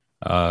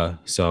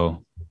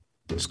 So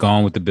just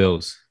going with the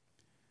Bills.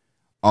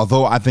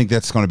 Although I think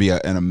that's going to be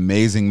an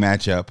amazing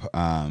matchup.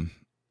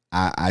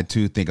 I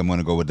too think I'm going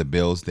to go with the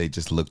Bills. They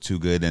just look too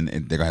good, and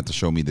they're going to have to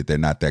show me that they're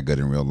not that good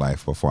in real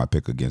life before I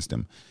pick against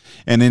them.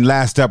 And then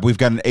last up, we've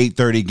got an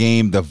 8:30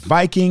 game, the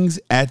Vikings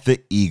at the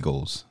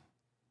Eagles.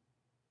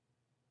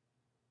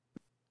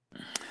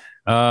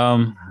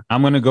 I'm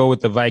going to go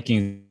with the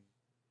Vikings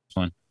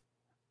one.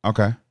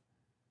 Okay.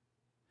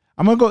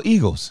 I'm going to go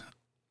Eagles.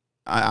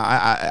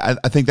 I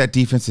think that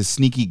defense is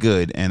sneaky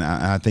good, and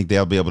I think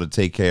they'll be able to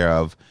take care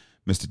of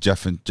Mr.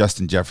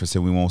 Justin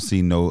Jefferson. We won't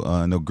see no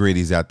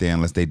gritties out there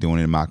unless they're doing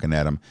it and mocking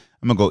at him.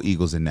 I'm going to go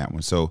Eagles in that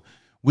one. So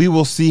we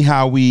will see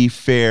how we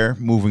fare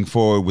moving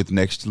forward with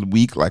next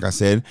week. Like I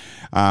said,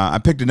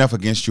 I picked enough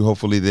against you,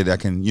 hopefully, that I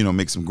can,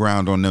 make some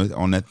ground on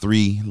that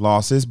 3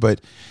 losses.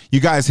 But you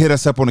guys hit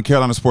us up on the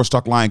Carolina Sports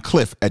Talk line,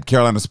 Cliff at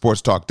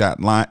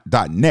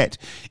carolinasportstalk.net,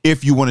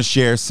 if you want to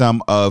share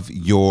some of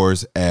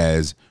yours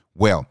as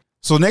well.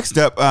 So next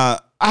up, I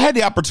had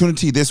the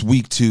opportunity this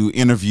week to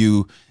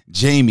interview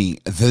Jamie,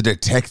 the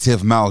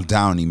Detective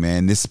Muldowney,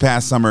 man. This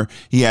past summer,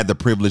 he had the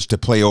privilege to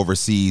play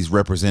overseas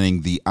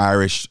representing the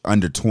Irish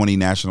under-20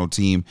 national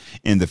team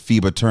in the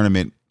FIBA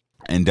tournament.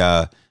 And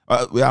I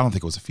don't think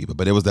it was a FIBA,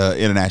 but it was the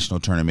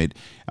international tournament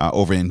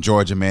over in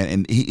Georgia, man.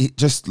 And he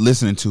just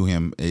listening to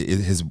him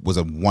was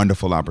a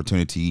wonderful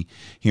opportunity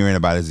hearing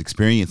about his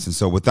experience. And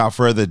so without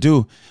further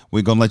ado,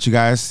 we're going to let you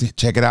guys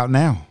check it out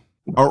now.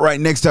 All right,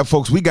 next up,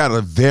 folks, we got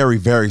a very,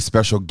 very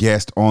special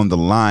guest on the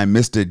line,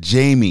 Mr.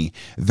 Jamie,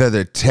 the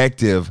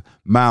Detective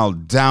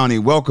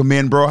Muldowney. Welcome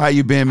in, bro. How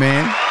you been,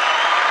 man?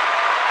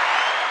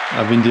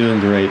 I've been doing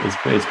great.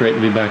 It's great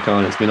to be back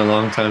on. It's been a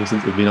long time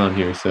since we've been on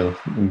here, so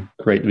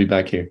great to be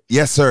back here.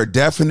 Yes, sir,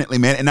 definitely,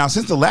 man. And now,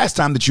 since the last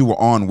time that you were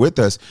on with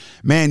us,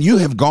 man, you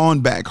have gone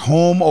back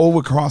home over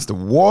across the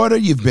water.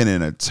 You've been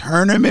in a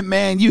tournament,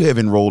 man. You have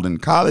enrolled in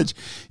college.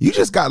 You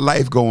just got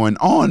life going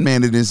on,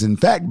 man. It has, in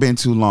fact, been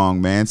too long,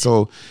 man.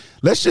 So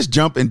let's just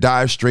jump and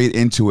dive straight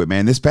into it,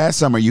 man. This past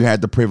summer, you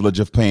had the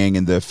privilege of playing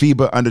in the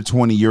FIBA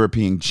Under-20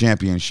 European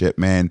Championship,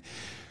 man.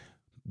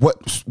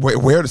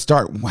 Where to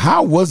start?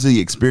 How was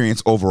the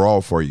experience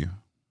overall for you?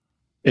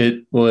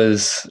 It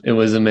was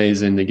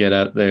amazing to get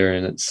out there,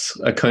 and it's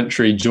a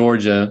country,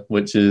 Georgia,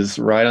 which is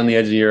right on the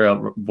edge of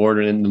Europe,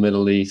 bordering in the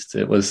Middle East.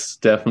 It was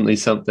definitely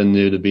something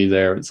new to be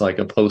there. It's like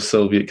a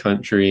post-Soviet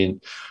country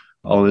and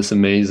all this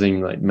amazing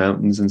like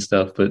mountains and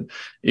stuff. But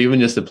even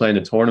just to play in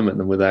a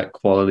tournament with that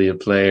quality of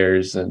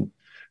players and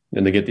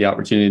to get the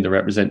opportunity to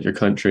represent your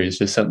country is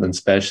just something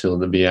special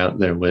to be out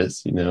there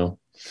with,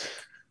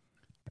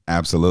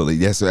 Absolutely.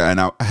 Yes.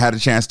 And I had a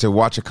chance to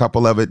watch a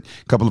couple of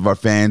our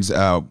fans.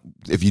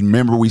 If you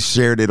remember, we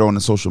shared it on the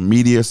social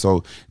media.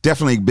 So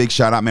definitely a big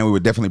shout out, man. We were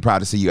definitely proud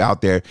to see you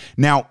out there.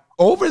 Now,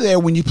 over there,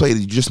 when you played,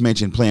 you just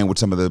mentioned playing with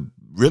some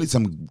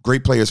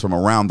great players from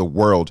around the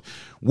world.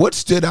 What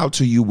stood out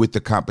to you with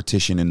the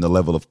competition and the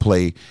level of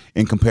play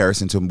in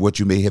comparison to what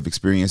you may have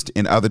experienced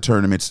in other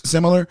tournaments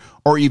similar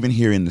or even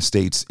here in the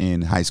States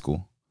in high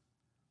school?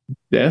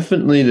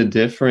 Definitely the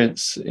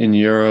difference in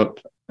Europe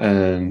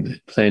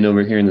and playing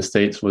over here in the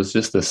States was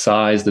just the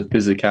size, the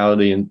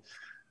physicality. And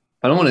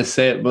I don't want to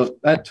say it,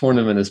 but that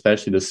tournament,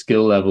 especially the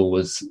skill level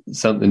was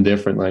something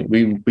different. Like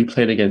we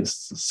played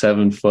against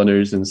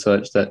 7-footers and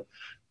such that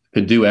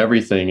could do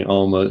everything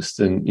almost.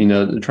 And,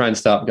 to try and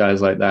stop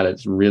guys like that,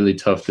 it's really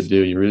tough to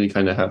do. You really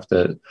kind of have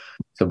to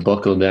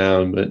buckle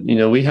down. But,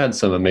 we had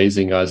some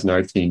amazing guys in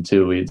our team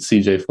too. We had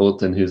CJ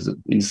Fulton,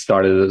 he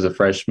started as a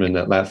freshman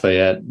at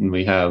Lafayette. And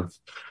we have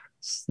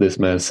this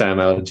man, Sam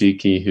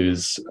Alajiki,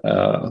 who's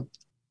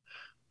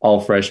all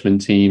freshman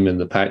team in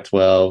the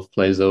Pac-12,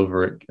 plays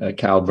over at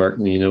Cal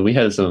Berkeley. We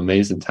had some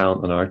amazing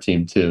talent on our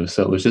team too.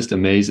 So it was just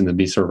amazing to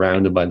be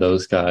surrounded by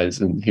those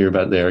guys and hear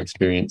about their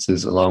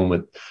experiences along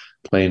with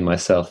playing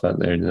myself out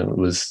there. It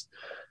was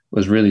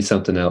really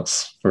something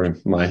else for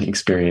my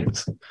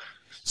experience.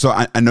 So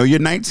I know you're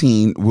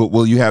 19.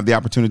 Will you have the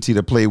opportunity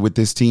to play with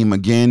this team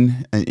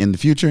again in the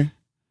future?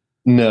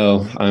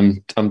 No,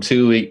 I'm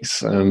 2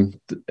 weeks.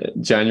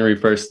 January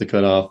 1st the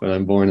cutoff, and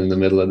I'm born in the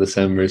middle of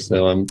December,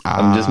 so I'm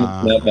just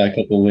missing out by a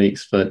couple of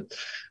weeks. But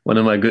one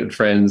of my good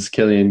friends,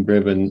 Killian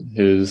Gribben,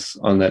 who's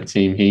on that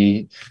team,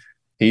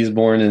 he's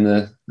born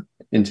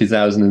in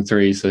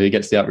 2003, so he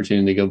gets the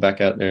opportunity to go back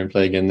out there and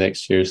play again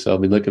next year. So I'll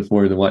be looking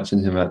forward to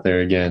watching him out there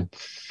again.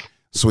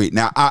 Sweet.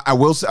 Now I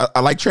will. I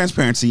like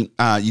transparency.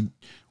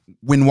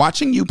 When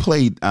watching you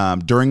play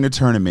during the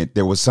tournament,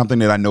 there was something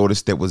that I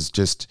noticed that was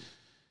just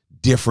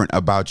different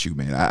about you,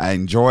 man. I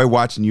enjoy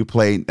watching you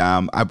play.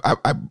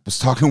 I was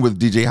talking with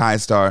DJ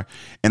Highstar,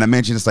 and I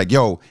mentioned it's like,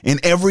 yo, in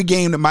every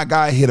game that my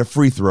guy hit a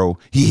free throw,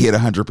 he hit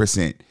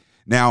 100%.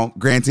 Now,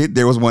 granted,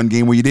 there was one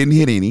game where you didn't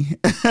hit any.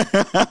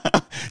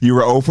 You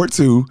were 0 for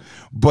 2,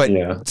 but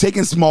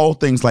taking small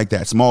things like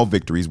that, small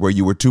victories where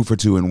you were 2 for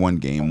 2 in one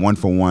game, 1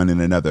 for 1 in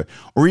another,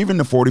 or even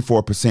the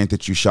 44%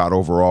 that you shot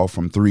overall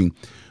from 3.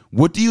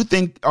 What do you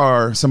think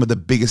are some of the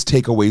biggest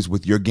takeaways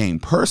with your game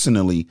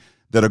personally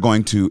that are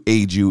going to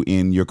aid you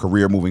in your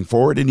career moving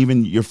forward and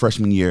even your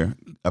freshman year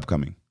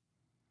upcoming?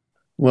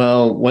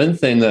 Well, one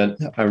thing that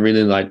I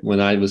really liked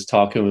when I was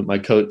talking with my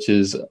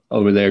coaches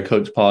over there,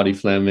 Coach Potty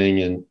Fleming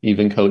and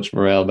even Coach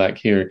Morrell back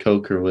here at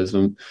Coker, was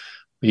when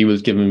he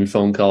was giving me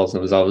phone calls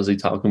and was obviously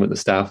talking with the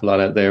staff a lot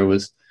out there,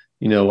 was,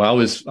 I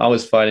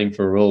was fighting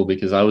for a role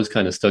because I was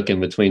kind of stuck in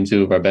between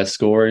two of our best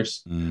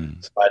scorers.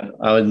 So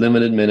I had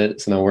limited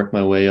minutes and I worked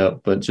my way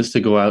up, but just to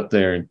go out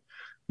there and,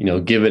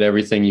 give it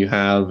everything you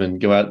have and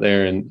go out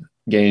there and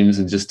games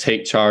and just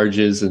take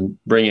charges and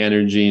bring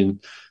energy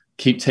and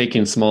keep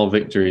taking small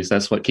victories.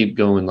 That's what keep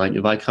going. Like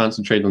if I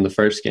concentrate on the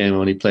first game, I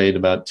only played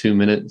about 2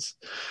 minutes.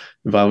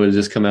 If I would have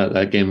just come out of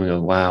that game and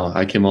go, wow,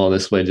 I came all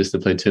this way just to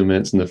play 2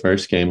 minutes in the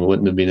first game, it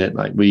wouldn't have been it.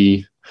 Like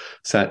we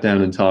sat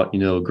down and talked,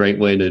 a great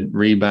way to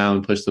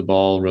rebound, push the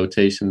ball,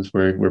 rotations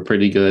were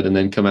pretty good, and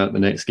then come out the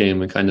next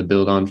game and kind of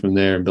build on from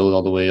there and build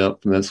all the way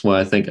up. And that's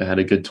why I think I had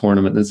a good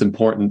tournament. It's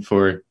important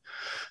for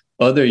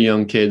other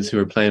young kids who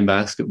are playing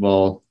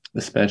basketball,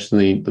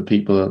 especially the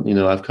people,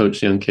 I've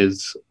coached young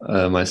kids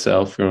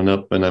myself growing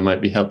up, and I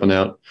might be helping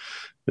out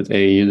with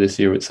AAU this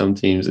year with some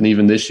teams, and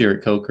even this year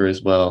at Coker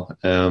as well.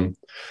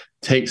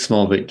 Take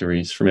small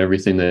victories from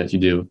everything that you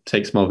do.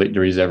 Take small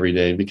victories every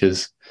day,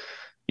 because,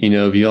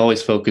 if you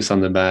always focus on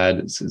the bad,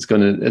 it's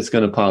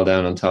gonna pile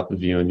down on top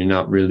of you, and you're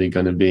not really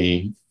going to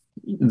be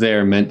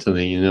there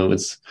mentally.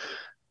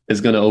 It's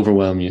going to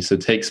overwhelm you. So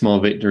take small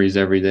victories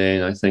every day.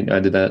 And I think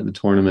I did that at the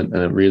tournament,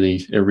 and it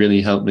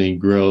really helped me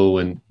grow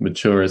and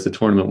mature as the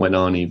tournament went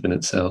on even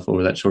itself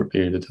over that short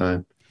period of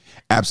time.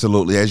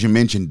 Absolutely. As you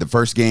mentioned, the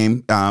first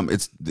game,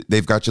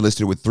 they've got you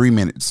listed with 3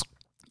 minutes.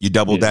 You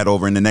doubled that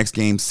over in the next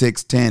game,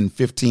 6, 10,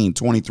 15,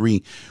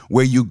 23,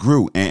 where you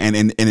grew.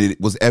 And it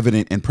was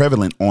evident and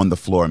prevalent on the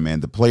floor, man.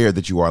 The player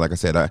that you are, like I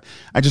said,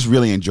 I just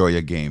really enjoy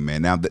your game,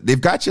 man. Now,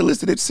 they've got you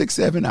listed at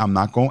 6'7". I'm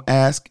not going to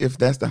ask if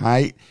that's the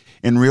height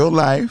in real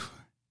life.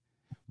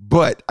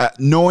 But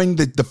knowing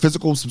the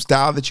physical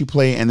style that you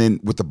play and then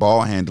with the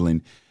ball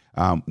handling,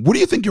 what do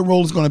you think your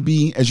role is going to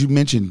be, as you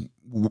mentioned,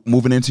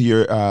 moving into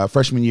your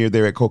freshman year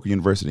there at Coker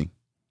University?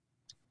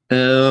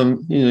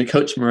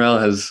 Coach Morrell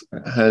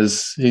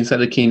he's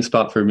had a keen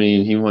spot for me,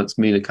 and he wants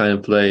me to kind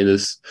of play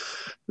this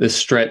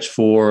stretch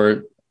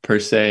four per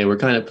se. We're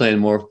kind of playing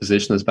more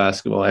positionless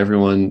basketball.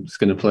 Everyone's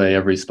going to play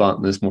every spot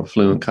in this more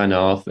fluent kind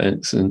of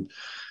offense. And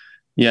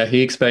yeah,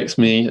 he expects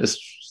me as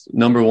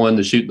number one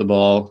to shoot the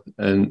ball,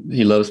 and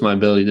he loves my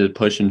ability to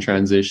push and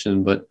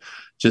transition, but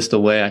just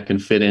the way I can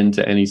fit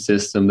into any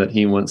system that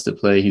he wants to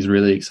play. He's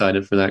really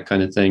excited for that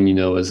kind of thing.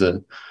 As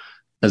an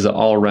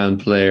all-around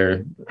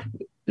player,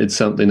 it's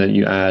something that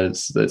you add.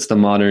 It's the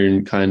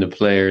modern kind of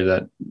player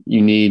that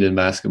you need in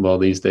basketball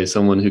these days.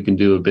 Someone who can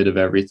do a bit of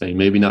everything,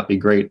 maybe not be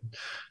great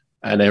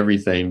at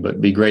everything, but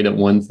be great at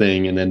one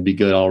thing and then be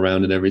good all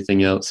around at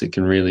everything else. It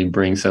can really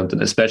bring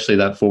something, especially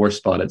that 4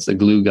 spot. It's a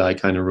glue guy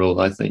kind of role,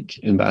 I think,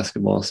 in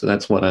basketball. So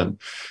that's what I'm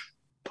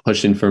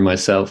pushing for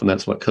myself, and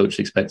that's what coach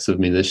expects of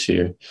me this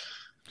year.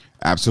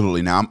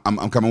 Absolutely. Now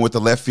I'm coming with a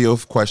left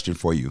field question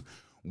for you.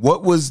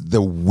 What was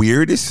the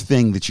weirdest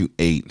thing that you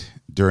ate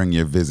during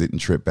your visit and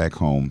trip back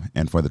home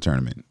and for the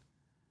tournament?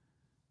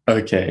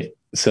 Okay,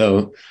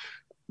 so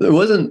there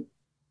wasn't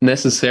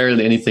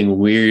necessarily anything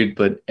weird,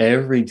 but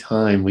every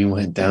time we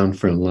went down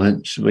for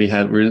lunch,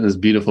 we're in this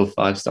beautiful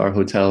 5-star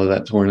hotel of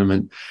that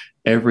tournament,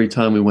 every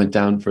time we went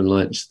down for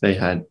lunch, they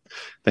had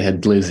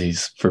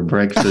glizzies for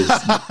breakfast.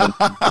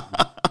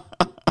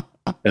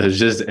 It was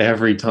just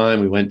every time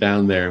we went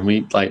down there,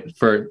 and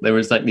there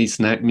was like these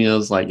snack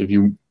meals. Like if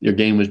your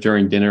game was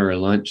during dinner or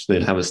lunch,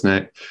 they'd have a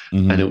snack,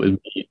 and it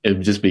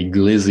would just be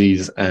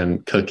glizzies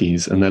and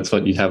cookies, and that's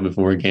what you'd have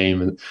before a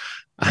game. And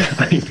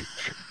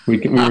we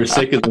were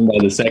sick of them by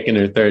the second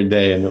or third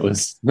day, and that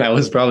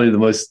was probably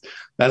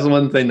that's the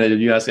one thing that if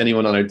you ask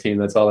anyone on our team,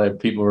 that's all that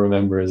people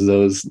remember is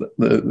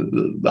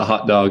the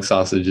hot dog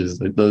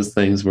sausages. Like those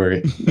things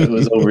it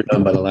was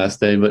overdone by the last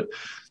day. But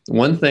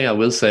one thing I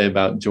will say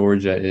about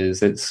Georgia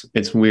is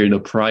it's weird.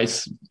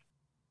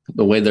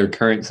 The way their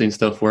currency and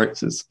stuff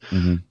works is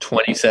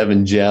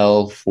 27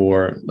 gel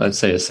for, let's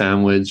say, a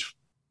sandwich,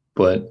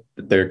 but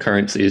their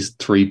currency is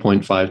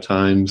 3.5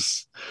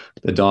 times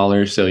the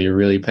dollar. So you're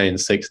really paying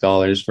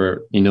 $6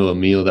 for, a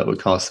meal that would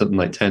cost something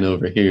like 10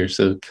 over here.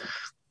 So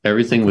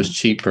everything was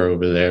cheaper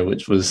over there,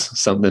 which was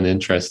something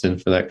interesting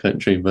for that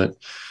country. But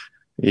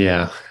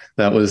yeah,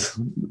 that was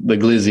the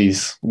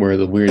glizzies were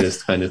the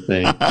weirdest kind of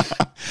thing.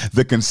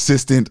 The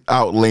consistent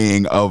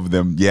outlaying of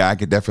them. Yeah, I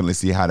could definitely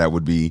see how that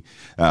would be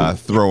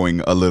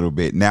throwing a little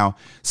bit. Now,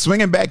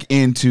 swinging back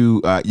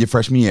into your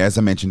freshman year, as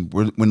I mentioned,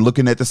 when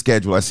looking at the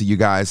schedule, I see you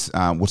guys,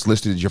 what's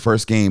listed as your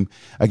first game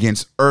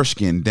against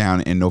Erskine down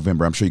in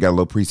November. I'm sure you got a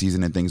little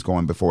preseason and things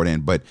going before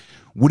then, but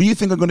what do you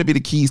think are going to be the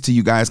keys to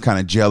you guys kind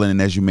of gelling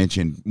and, as you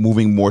mentioned,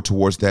 moving more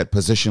towards that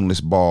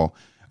positionless ball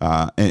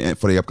for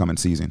the upcoming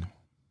season?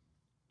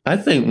 I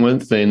think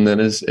one thing that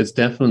it's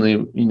definitely,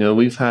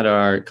 we've had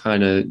our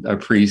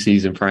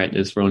preseason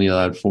practice. We're only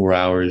allowed 4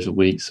 hours a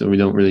week, so we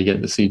don't really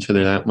get to see each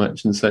other that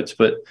much and such.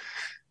 But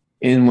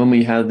when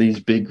we have these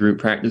big group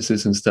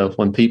practices and stuff,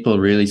 when people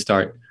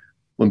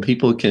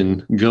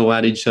can go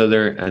at each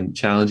other and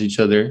challenge each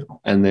other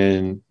and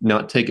then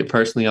not take it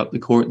personally up the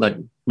court, like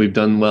we've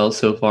done well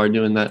so far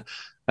doing that,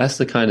 that's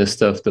the kind of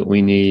stuff that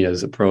we need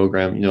as a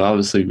program.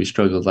 Obviously we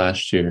struggled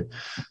last year.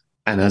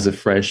 And as a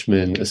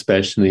freshman,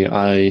 especially,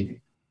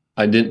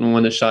 I didn't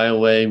want to shy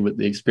away with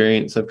the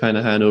experience I've kind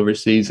of had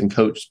overseas, and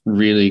coach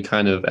really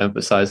kind of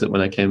emphasized it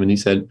when I came in. He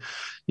said,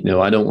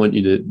 I don't want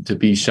you to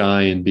be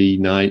shy and be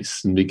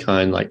nice and be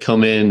kind, like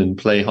come in and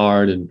play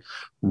hard and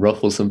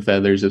ruffle some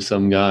feathers of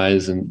some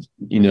guys and,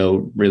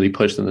 really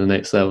push them to the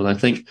next level. And I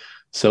think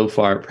so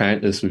far at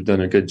practice, we've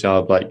done a good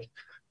job. Like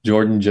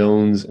Jordan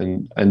Jones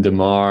and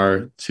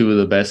DeMar, two of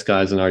the best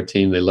guys on our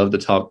team. They love to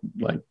talk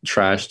like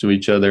trash to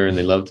each other, and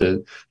they love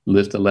to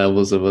lift the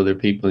levels of other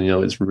people.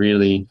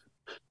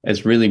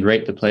 It's really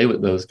great to play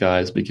with those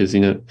guys because,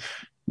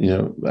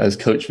 as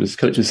coach was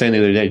saying the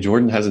other day,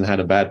 Jordan hasn't had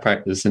a bad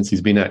practice since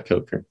he's been at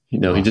Coker. He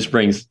just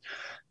brings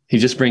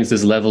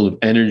this level of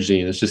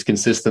energy, and it's just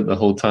consistent the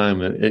whole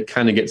time. And it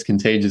kind of gets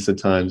contagious at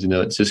times.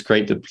 It's just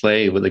great to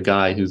play with a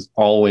guy who's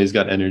always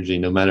got energy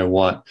no matter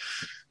what.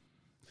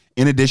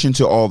 In addition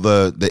to all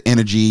the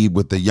energy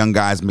with the young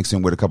guys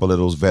mixing with a couple of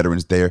those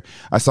veterans there,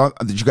 I saw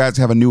that you guys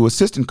have a new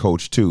assistant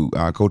coach too,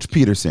 Coach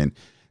Peterson.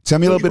 Tell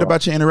me a little bit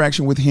about your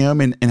interaction with him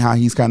and how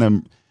he's kind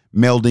of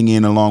melding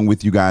in along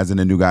with you guys and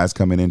the new guys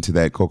coming into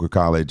that Coker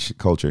College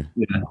culture.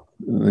 Yeah,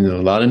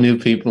 a lot of new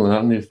people, a lot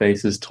of new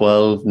faces,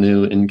 12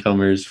 new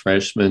incomers,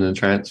 freshmen and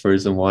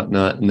transfers and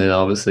whatnot. And then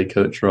obviously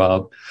Coach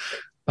Rob.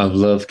 I've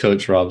loved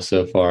Coach Rob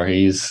so far.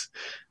 He's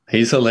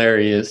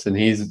hilarious, and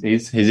he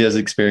has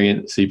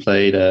experience. He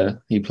played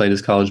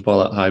his college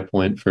ball at High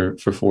Point for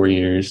 4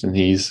 years, and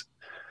he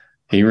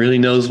really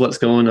knows what's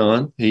going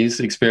on. He's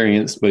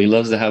experienced, but he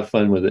loves to have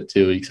fun with it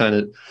too.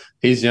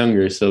 He's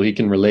younger, so he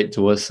can relate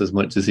to us as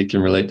much as he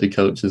can relate to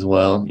Coach as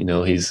well.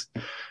 He's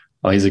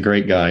a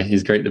great guy.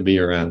 He's great to be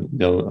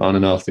around, on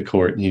and off the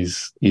court.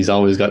 He's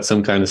always got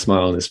some kind of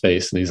smile on his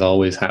face, and he's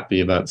always happy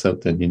about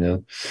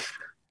something,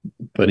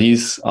 But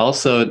he's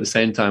also at the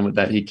same time with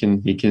that, he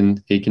can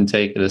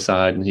take it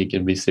aside, and he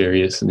can be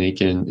serious, and he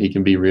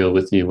can be real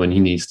with you when he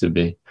needs to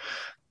be.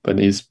 But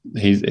he's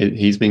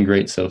been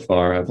great so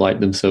far. I've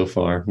liked him so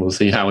far. We'll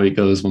see how it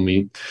goes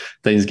when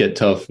things get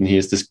tough and he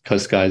has to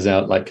cuss guys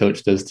out like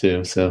Coach does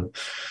too. So,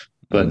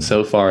 but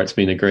so far it's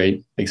been a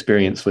great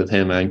experience with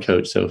him and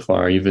Coach so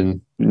far.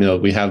 Even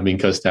we have been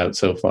cussed out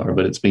so far,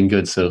 but it's been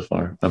good so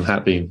far. I'm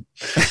happy.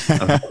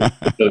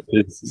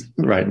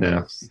 Right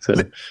now. So.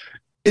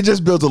 It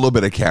just builds a little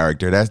bit of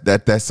character.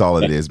 That's all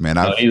it is, man.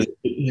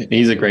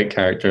 He's a great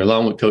character.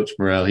 Along with Coach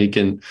Morrell, he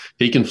can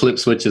flip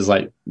switches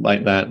like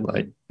that.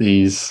 Like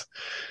he's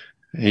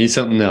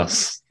something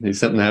else. He's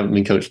something I haven't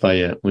been coached by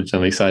yet, which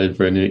I'm excited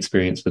for a new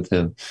experience with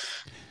him.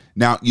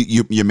 Now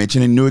you're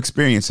mentioning new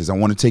experiences. I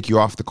want to take you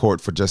off the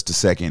court for just a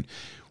second.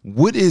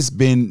 What has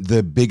been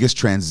the biggest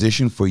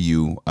transition for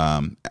you?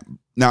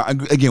 Now,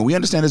 again, we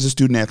understand as a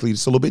student athlete,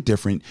 it's a little bit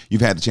different. You've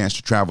had the chance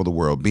to travel the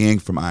world, being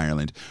from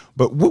Ireland.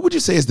 But what would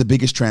you say is the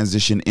biggest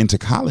transition into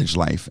college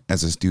life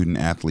as a student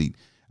athlete?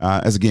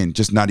 As again,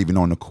 just not even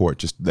on the court,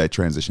 just that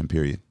transition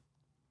period.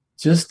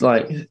 Just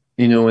like,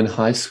 in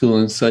high school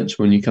and such,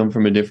 when you come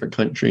from a different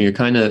country, you're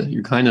kind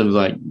of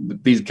like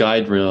these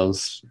guide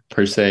rails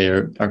per se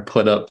are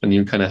put up, and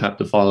you kind of have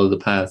to follow the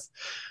path.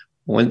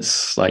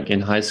 once like in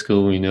high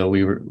school,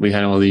 we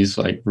had all these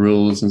like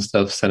rules and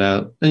stuff set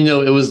out. And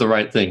it was the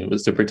right thing. It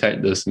was to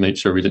protect us and make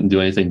sure we didn't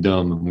do anything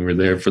dumb, and we were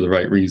there for the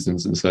right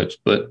reasons and such.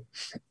 But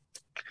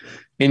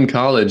in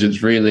college,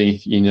 it's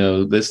really,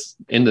 this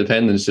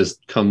independence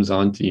just comes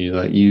onto you.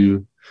 Like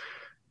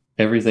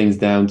everything's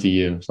down to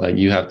you. It's like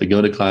you have to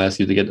go to class,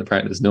 you have to get to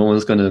practice. No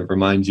one's going to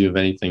remind you of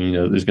anything.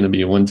 There's going to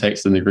be one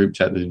text in the group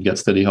chat that you've got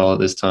study hall at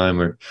this time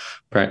or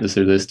practice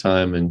at this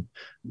time, and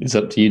it's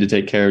up to you to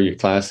take care of your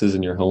classes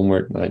and your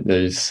homework. Like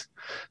there's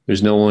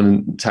no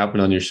one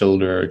tapping on your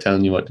shoulder or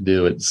telling you what to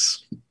do.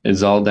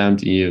 It's all down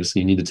to you. So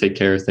you need to take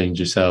care of things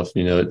yourself.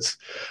 It's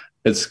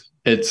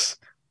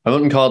I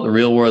wouldn't call it the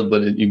real world,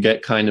 but you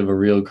get kind of a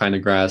real kind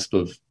of grasp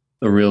of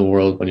the real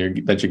world that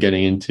you're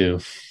getting into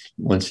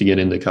once you get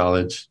into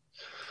college.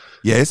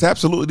 Yeah, it's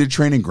absolutely the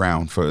training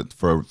ground for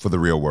the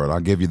real world. I'll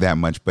give you that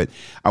much. But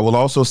I will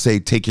also say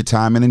take your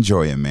time and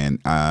enjoy it, man.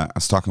 I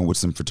was talking with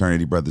some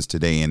fraternity brothers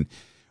today, and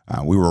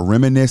we were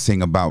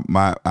reminiscing about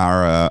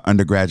our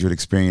undergraduate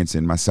experience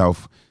and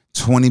myself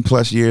 20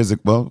 plus years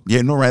ago.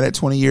 Well, right at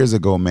 20 years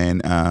ago,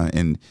 man.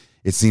 And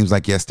it seems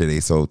like yesterday.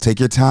 So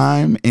take your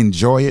time,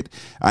 enjoy it.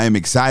 I am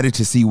excited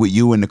to see what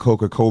you and the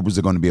Coker Cobras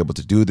are going to be able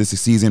to do this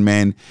season,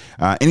 man.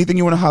 Anything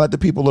you want to holler at the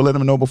people or let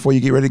them know before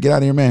you get ready to get out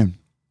of here, man?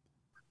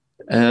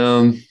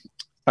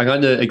 I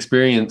got to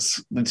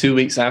experience the 2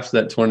 weeks after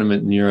that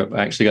tournament in Europe.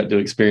 I actually got to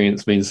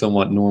experience being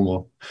somewhat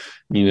normal.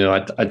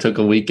 I took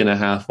a week and a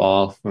half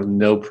off,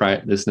 no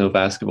practice, no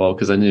basketball,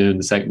 because I knew in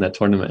the second that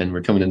tournament and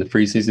we're coming into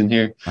preseason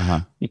here.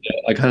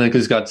 I kind of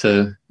just got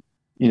to,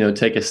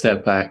 take a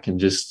step back and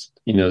just,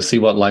 see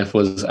what life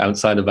was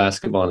outside of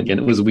basketball. And again,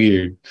 it was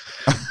weird.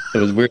 It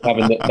was weird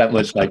having that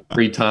much like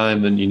free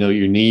time, and,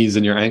 your knees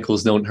and your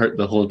ankles don't hurt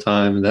the whole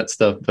time and that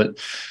stuff. But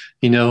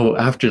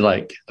after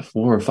like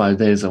 4 or 5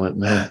 days, I went,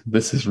 man,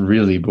 this is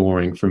really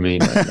boring for me.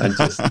 Like,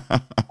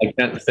 I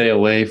can't stay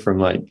away from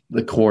like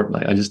the court.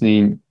 Like I just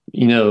need,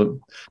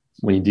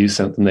 when you do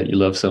something that you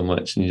love so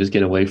much and you just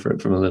get away from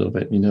it for a little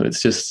bit,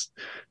 it's just,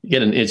 you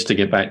get an itch to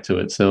get back to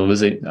it. So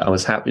I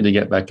was happy to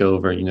get back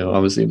over,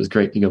 obviously it was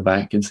great to go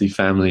back and see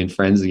family and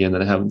friends again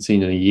that I haven't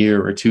seen in a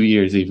year or 2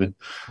 years, even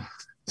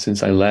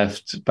since I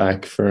left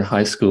back for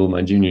high school,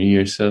 my junior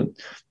year. So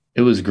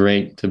it was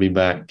great to be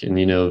back and,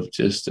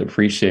 just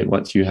appreciate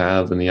what you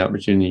have and the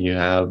opportunity you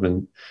have,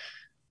 and,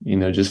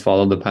 just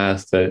follow the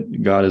path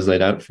that God has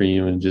laid out for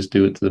you and just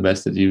do it to the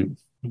best of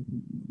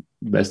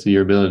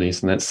your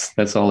abilities. And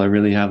that's all I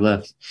really have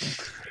left.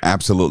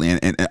 Absolutely.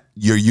 And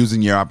you're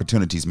using your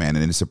opportunities, man.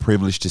 And it's a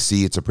privilege to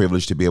see. It's a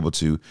privilege to be able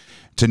to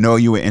know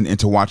you and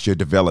to watch your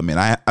development.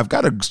 I've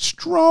got a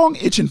strong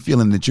itching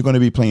feeling that you're going to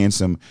be playing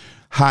some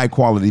high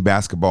quality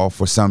basketball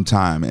for some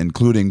time,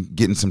 including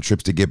getting some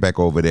trips to get back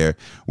over there,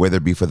 whether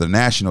it be for the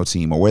national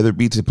team or whether it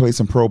be to play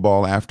some pro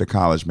ball after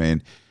college,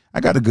 man. I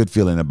got a good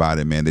feeling about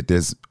it, man, that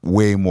there's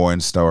way more in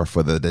store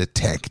for the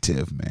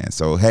detective, man.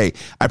 So, hey,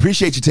 I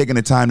appreciate you taking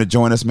the time to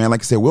join us, man.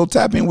 Like I said, we'll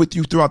tap in with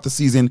you throughout the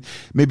season.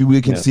 Maybe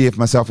we can see if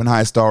myself and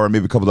High Star or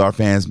maybe a couple of our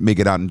fans make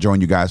it out and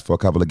join you guys for a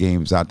couple of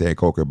games out there at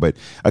Coker. But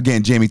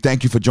again, Jamie,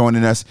 thank you for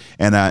joining us,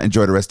 and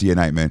enjoy the rest of your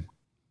night, man.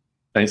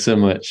 Thanks so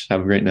much.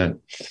 Have a great night.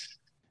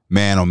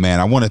 Man, oh man,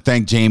 I want to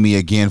thank Jamie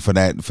again for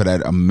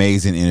that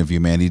amazing interview,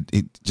 man. He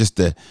just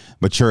the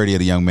maturity of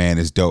the young man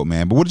is dope,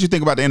 man. But what did you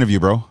think about the interview,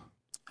 bro?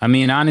 I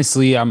mean,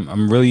 honestly,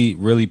 I'm really,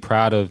 really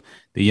proud of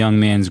the young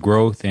man's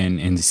growth, and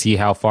to see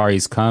how far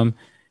he's come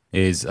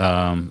is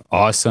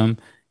awesome.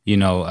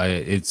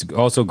 It's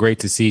also great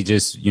to see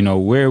just,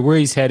 where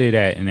he's headed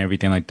at and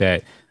everything like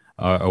that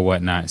or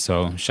whatnot.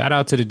 So shout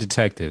out to the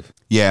detective.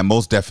 Yeah,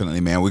 most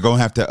definitely, man. We're going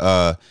to have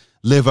to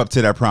live up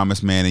to that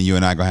promise, man. And you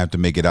and I going to have to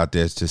make it out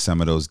there to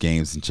some of those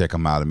games and check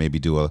them out and maybe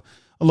do a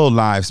little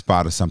live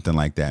spot or something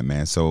like that,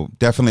 man. So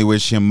definitely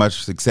wish him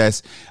much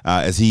success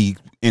as he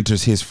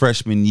enters his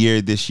freshman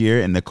year this year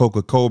in the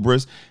Coker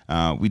Cobras.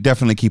 We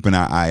definitely keeping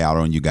our eye out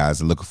on you guys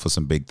and looking for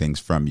some big things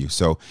from you.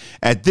 So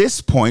at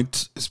this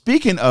point,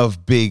 speaking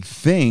of big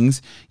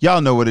things,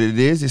 y'all know what it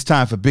is. It's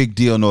time for Big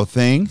Deal No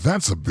Thing.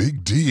 That's a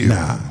big deal.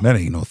 Nah, that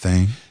ain't no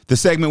thing. The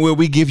segment where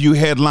we give you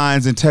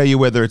headlines and tell you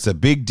whether it's a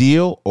big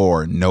deal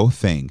or no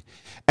thing.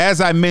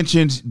 As I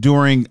mentioned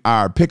during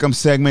our Pick'em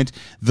segment,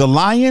 the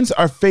Lions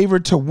are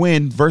favored to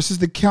win versus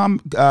the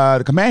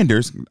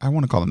Commanders. I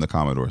want to call them the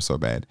Commodores so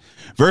bad.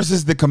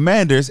 Versus the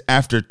Commanders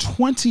after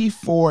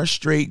 24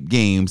 straight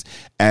games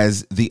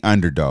as the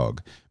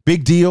underdog.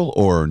 Big deal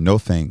or no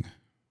thing?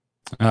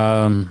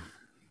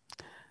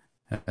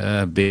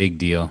 Big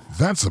deal.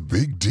 That's a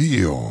big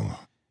deal.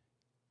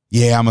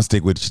 Yeah, I'm going to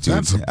stick with you too.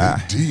 That's a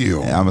big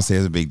deal. I'm going to say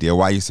it's a big deal.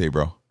 Why you say,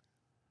 bro?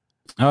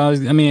 I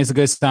mean, it's a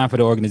good sign for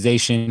the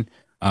organization.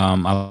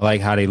 I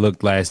like how they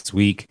looked last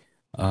week,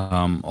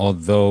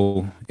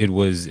 although it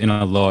was in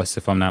a loss,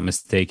 if I'm not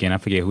mistaken. I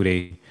forget who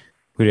their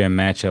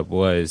matchup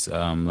was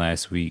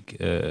last week.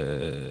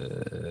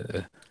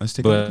 Let's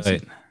take a look and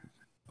see.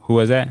 Who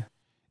was that?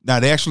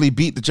 No, they actually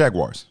beat the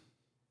Jaguars.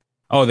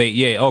 Oh, they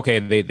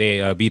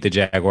beat the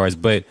Jaguars,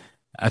 but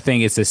I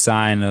think it's a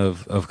sign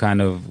of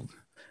kind of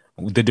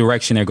the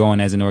direction they're going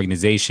as an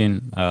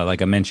organization.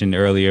 Like I mentioned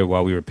earlier,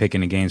 while we were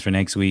picking the games for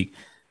next week,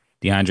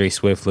 DeAndre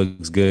Swift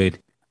looks good.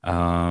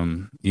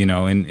 And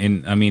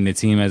I mean, the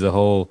team as a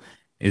whole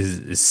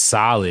is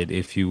solid,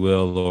 if you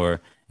will,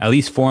 or at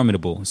least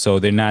formidable. So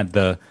they're not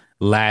the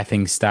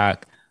laughing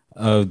stock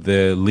of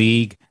the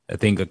league. I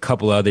think a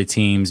couple other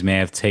teams may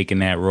have taken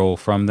that role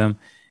from them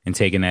and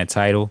taken that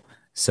title.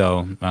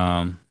 So,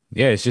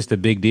 it's just a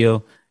big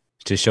deal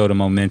to show the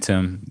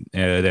momentum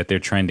that they're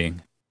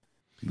trending,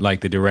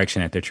 like the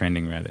direction that they're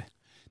trending, rather.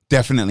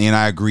 Definitely, and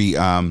I agree.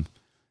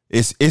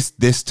 It's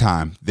this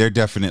time. They're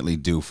definitely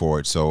due for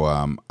it. So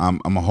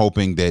I'm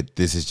hoping that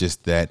this is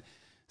just that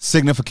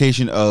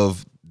signification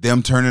of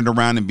them turning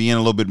around and being a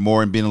little bit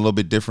more and being a little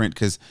bit different.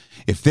 Because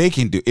if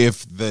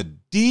the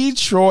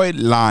Detroit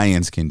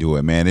Lions can do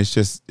it, man,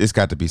 it's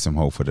got to be some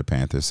hope for the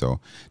Panthers. So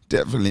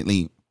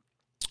definitely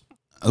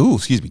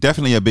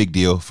a big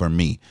deal for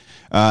me.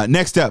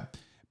 Next up,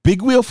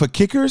 big wheel for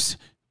kickers.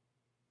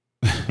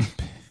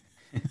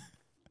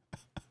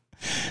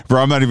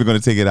 Bro, I'm not even going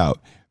to take it out.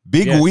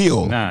 Big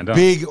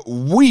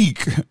week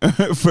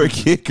for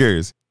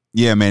kickers.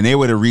 Yeah, man, they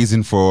were the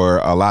reason for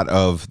a lot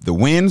of the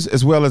wins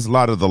as well as a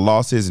lot of the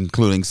losses,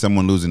 including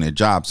someone losing their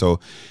job. So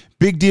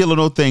big deal or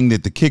no thing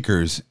that the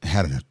kickers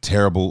had a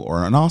terrible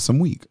or an awesome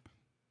week.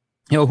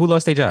 Yo, who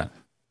lost their job?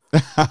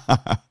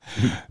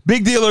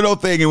 Big deal or no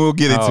thing, and we'll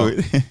get into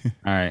it.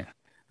 All right.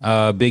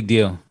 Big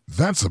deal.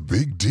 That's a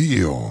big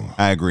deal.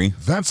 I agree.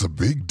 That's a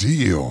big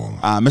deal.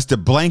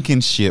 Mr.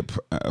 Blankenship,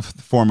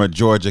 former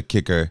Georgia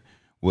kicker,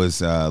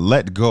 was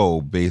let go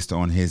based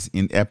on his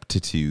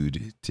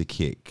ineptitude to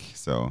kick.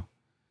 So,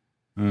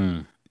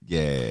 yeah,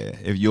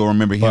 if you'll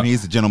remember him,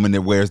 he's the gentleman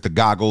that wears the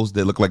goggles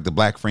that look like the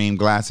black frame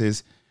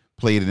glasses,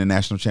 played in the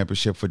national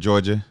championship for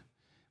Georgia.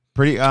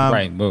 Pretty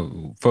right, but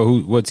for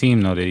what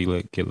team though did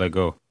he get let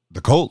go?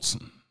 The Colts.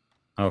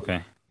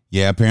 Okay.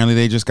 Yeah, apparently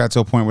they just got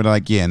to a point where they're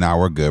like, yeah,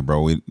 we're good,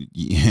 bro.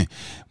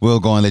 We'll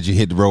go and let you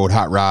hit the road,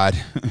 hot rod.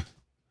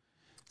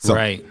 So,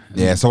 right.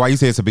 Yeah, so why you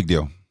say it's a big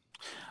deal?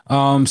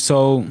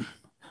 So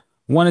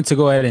wanted to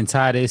go ahead and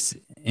tie this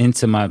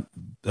into my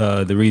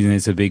the reason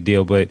it's a big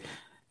deal, but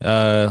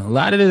a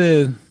lot of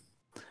the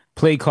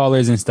play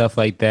callers and stuff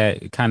like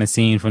that, kind of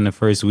seen from the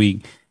first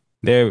week,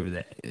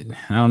 I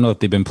don't know if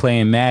they've been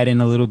playing Madden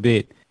a little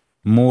bit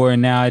more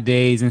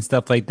nowadays and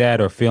stuff like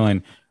that, or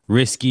feeling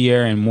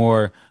riskier and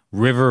more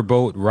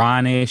Riverboat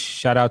Ron-ish.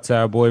 Shout out to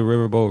our boy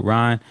Riverboat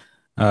Ron.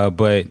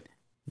 But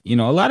a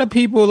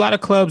lot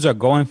of clubs are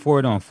going for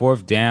it on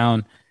fourth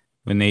down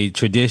when they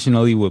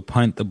traditionally would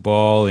punt the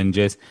ball and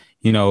just,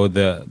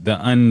 the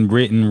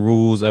unwritten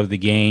rules of the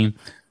game.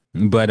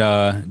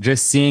 But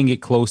just seeing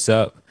it close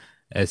up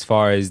as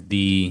far as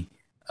the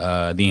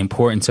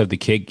importance of the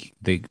kick,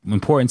 the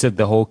importance of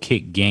the whole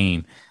kick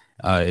game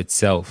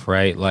itself,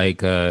 right?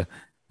 Like,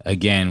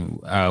 again,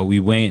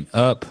 we went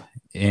up.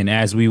 And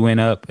as we went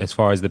up, as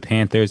far as the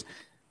Panthers,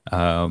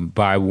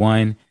 by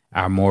one,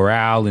 our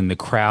morale in the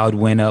crowd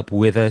went up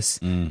with us.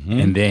 Mm-hmm.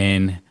 And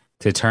then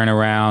to turn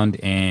around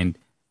and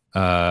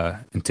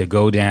to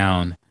go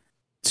down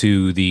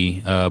to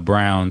the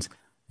Browns.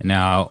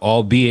 Now,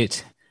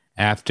 albeit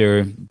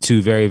after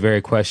two very,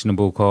 very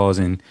questionable calls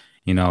and,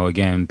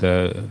 again,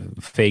 the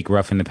fake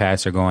roughing the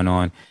passer going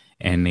on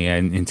and the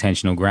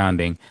intentional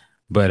grounding.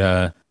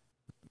 But,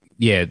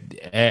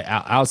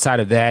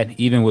 outside of that,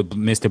 even with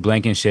Mr.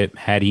 Blankenship,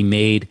 had he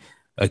made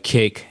a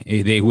kick,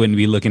 they wouldn't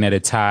be looking at a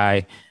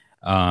tie.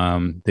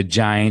 The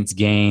Giants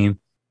game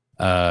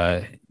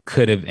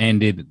could have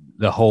ended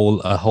a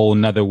whole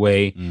nother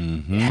way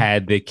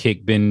had the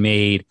kick been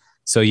made.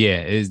 So, yeah,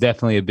 it's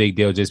definitely a big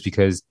deal just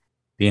because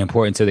the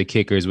importance of the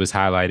kickers was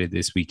highlighted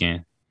this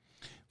weekend.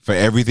 For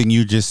everything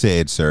you just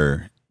said,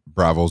 sir,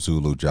 bravo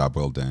Zulu, job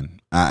well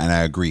done. And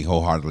I agree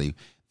wholeheartedly.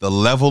 The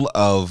level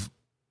of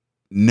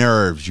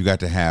nerves you got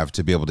to have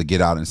to be able to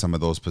get out in some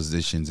of those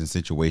positions and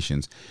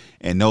situations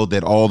and know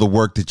that all the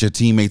work that your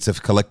teammates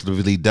have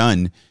collectively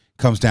done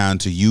comes down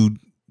to you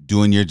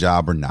doing your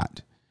job or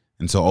not.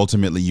 And so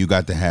ultimately you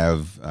got to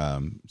have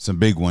some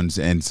big ones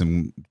and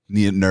some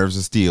nerves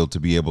of steel to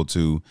be able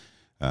to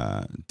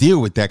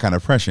deal with that kind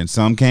of pressure. And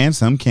some can,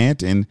 some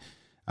can't. And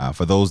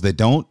for those that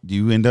don't,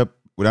 you end up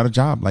without a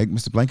job like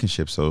Mr.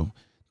 Blankenship. So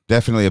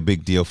definitely a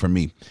big deal for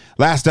me.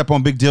 Last up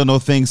on Big Deal No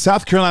Thing,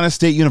 South Carolina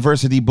State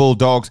University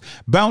Bulldogs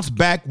bounced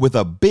back with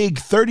a big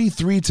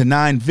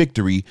 33-9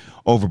 victory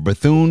over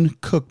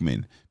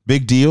Bethune-Cookman.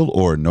 Big deal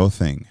or no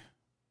thing?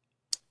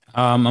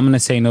 I'm going to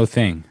say no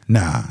thing.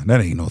 Nah, that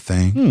ain't no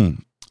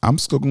thing. I'm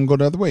still going to go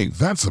the other way.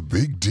 That's a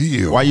big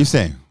deal. Why you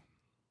saying?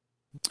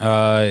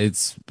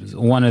 It's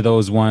one of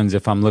those ones,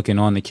 if I'm looking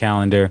on the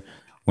calendar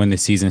when the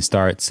season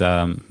starts,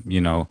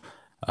 looking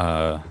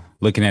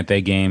at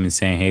that game and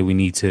saying, hey,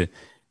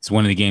 it's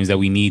one of the games that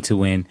we need to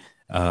win.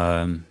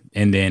 And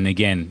then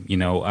again,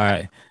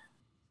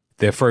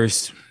 their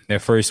first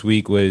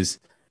week was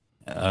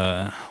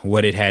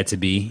what it had to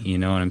be. You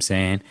know what I'm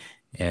saying?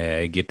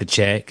 Get the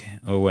check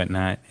or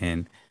whatnot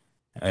and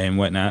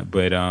whatnot.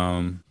 But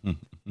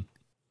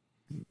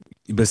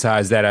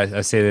besides that,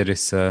 I say that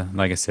it's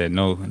like I said,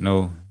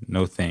 no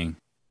no thing.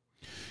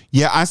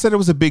 Yeah, I said it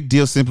was a big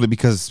deal simply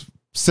because,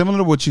 similar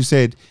to what you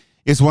said,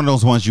 it's one of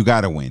those ones you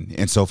got to win.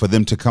 And so for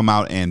them to come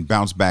out and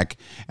bounce back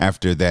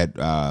after that,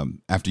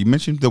 after you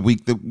mentioned the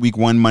week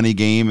one money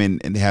game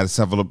and had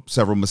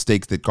several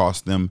mistakes that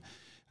cost them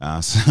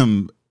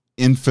some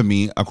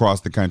infamy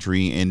across the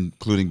country,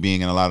 including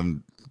being in a lot of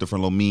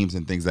different little memes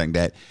and things like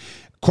that.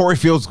 Corey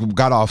Fields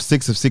got off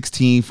 6 of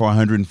 16 for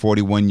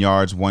 141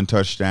 yards, 1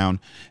 touchdown,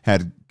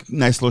 had a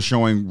nice little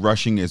showing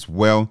rushing as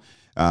well.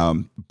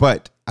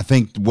 But I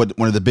think one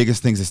of the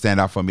biggest things that stand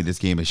out for me this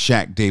game is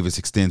Shaq Davis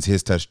extends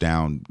his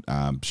touchdown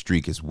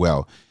streak as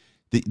well.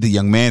 The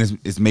young man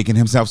is making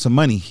himself some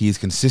money. He's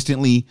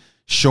consistently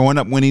showing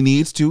up when he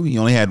needs to. He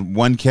only had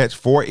 1 catch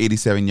for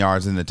 87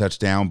 yards in the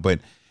touchdown, but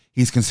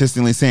he's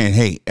consistently saying,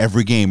 hey,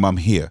 every game I'm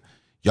here.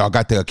 Y'all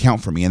got to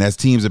account for me. And as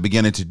teams are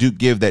beginning to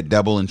give that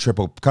double and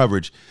triple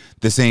coverage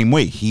the same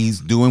way, he's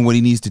doing what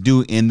he needs to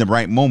do in the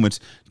right moments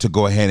to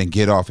go ahead and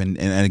get off and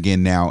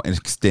again now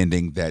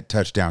extending that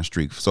touchdown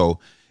streak. So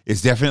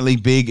it's definitely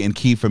big and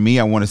key for me.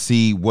 I want to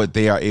see what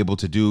they are able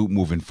to do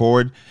moving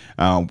forward.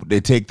 They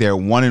take their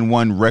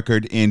 1-1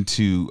 record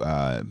into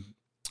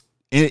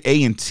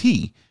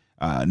A&T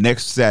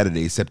next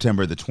Saturday,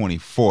 September the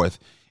 24th,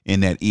 in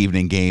that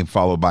evening game,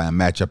 followed by a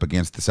matchup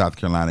against the South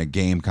Carolina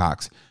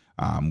Gamecocks.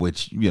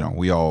 Which,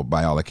 we all,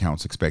 by all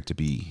accounts, expect to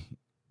be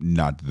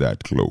not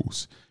that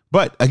close.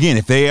 But again,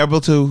 if they're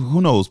able to, who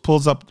knows,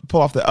 pull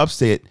off the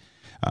upset.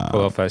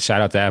 Pull off a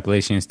shout out to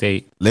Appalachian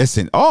State.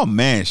 Listen, oh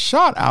man,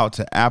 shout out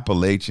to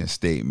Appalachian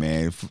State,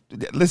 man.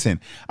 Listen,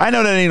 I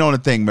know that ain't on the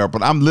thing, Mel,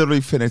 but I'm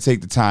literally finna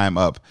take the time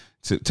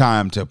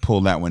to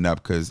pull that one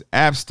up because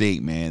App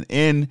State, man,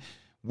 in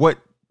what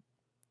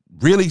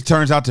really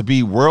turns out to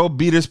be World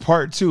Beaters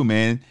Part 2,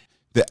 man.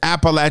 The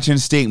Appalachian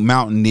State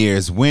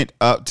Mountaineers went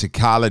up to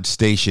College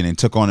Station and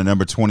took on the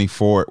number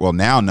 24,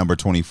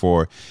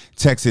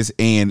 Texas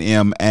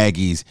A&M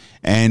Aggies,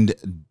 and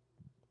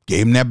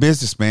gave them that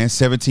business, man.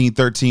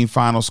 17-13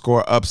 final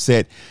score,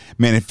 upset.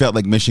 Man, it felt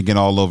like Michigan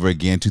all over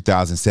again,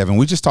 2007.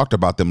 We just talked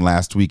about them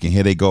last week, and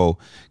here they go,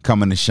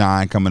 coming to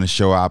shine, coming to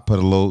show out, put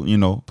a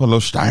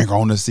little stank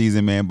on the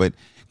season, man. But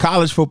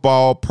college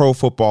football, pro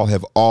football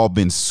have all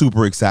been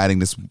super exciting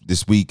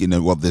this week and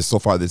so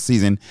far this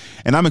season,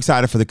 and I'm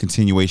excited for the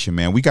continuation,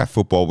 man. We got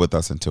football with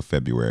us until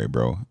February,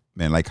 bro.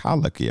 Man, like how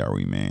lucky are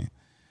we, man?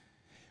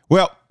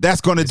 Well,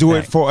 that's going to do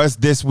it for us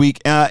this week.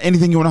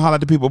 Anything you want to holler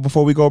at the people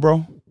before we go,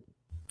 bro?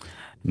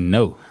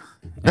 No.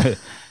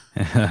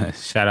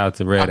 Shout out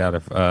to Red out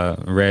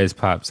of Red's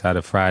Pops out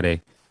of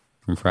Friday.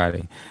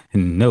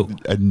 No.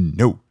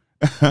 No.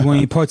 You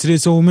ain't parts of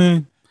this, old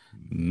man?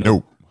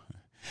 No.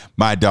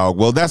 My dog.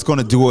 Well, that's going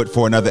to do it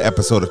for another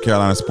episode of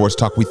Carolina Sports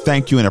Talk. We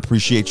thank you and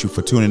appreciate you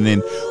for tuning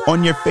in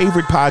on your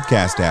favorite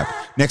podcast app.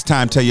 Next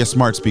time, tell your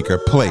smart speaker,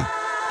 play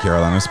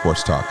Carolina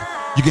Sports Talk.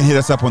 You can hit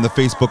us up on the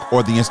Facebook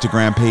or the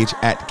Instagram page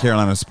at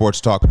Carolina Sports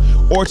Talk,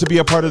 or to be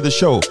a part of the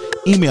show,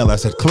 email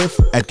us at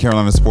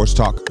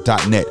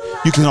cliff@carolinasportstalk.net.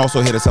 You can also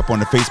hit us up on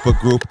the Facebook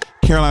group,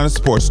 Carolina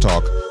Sports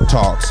Talk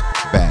Talks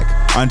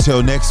Back.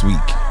 Until next week,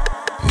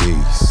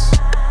 peace.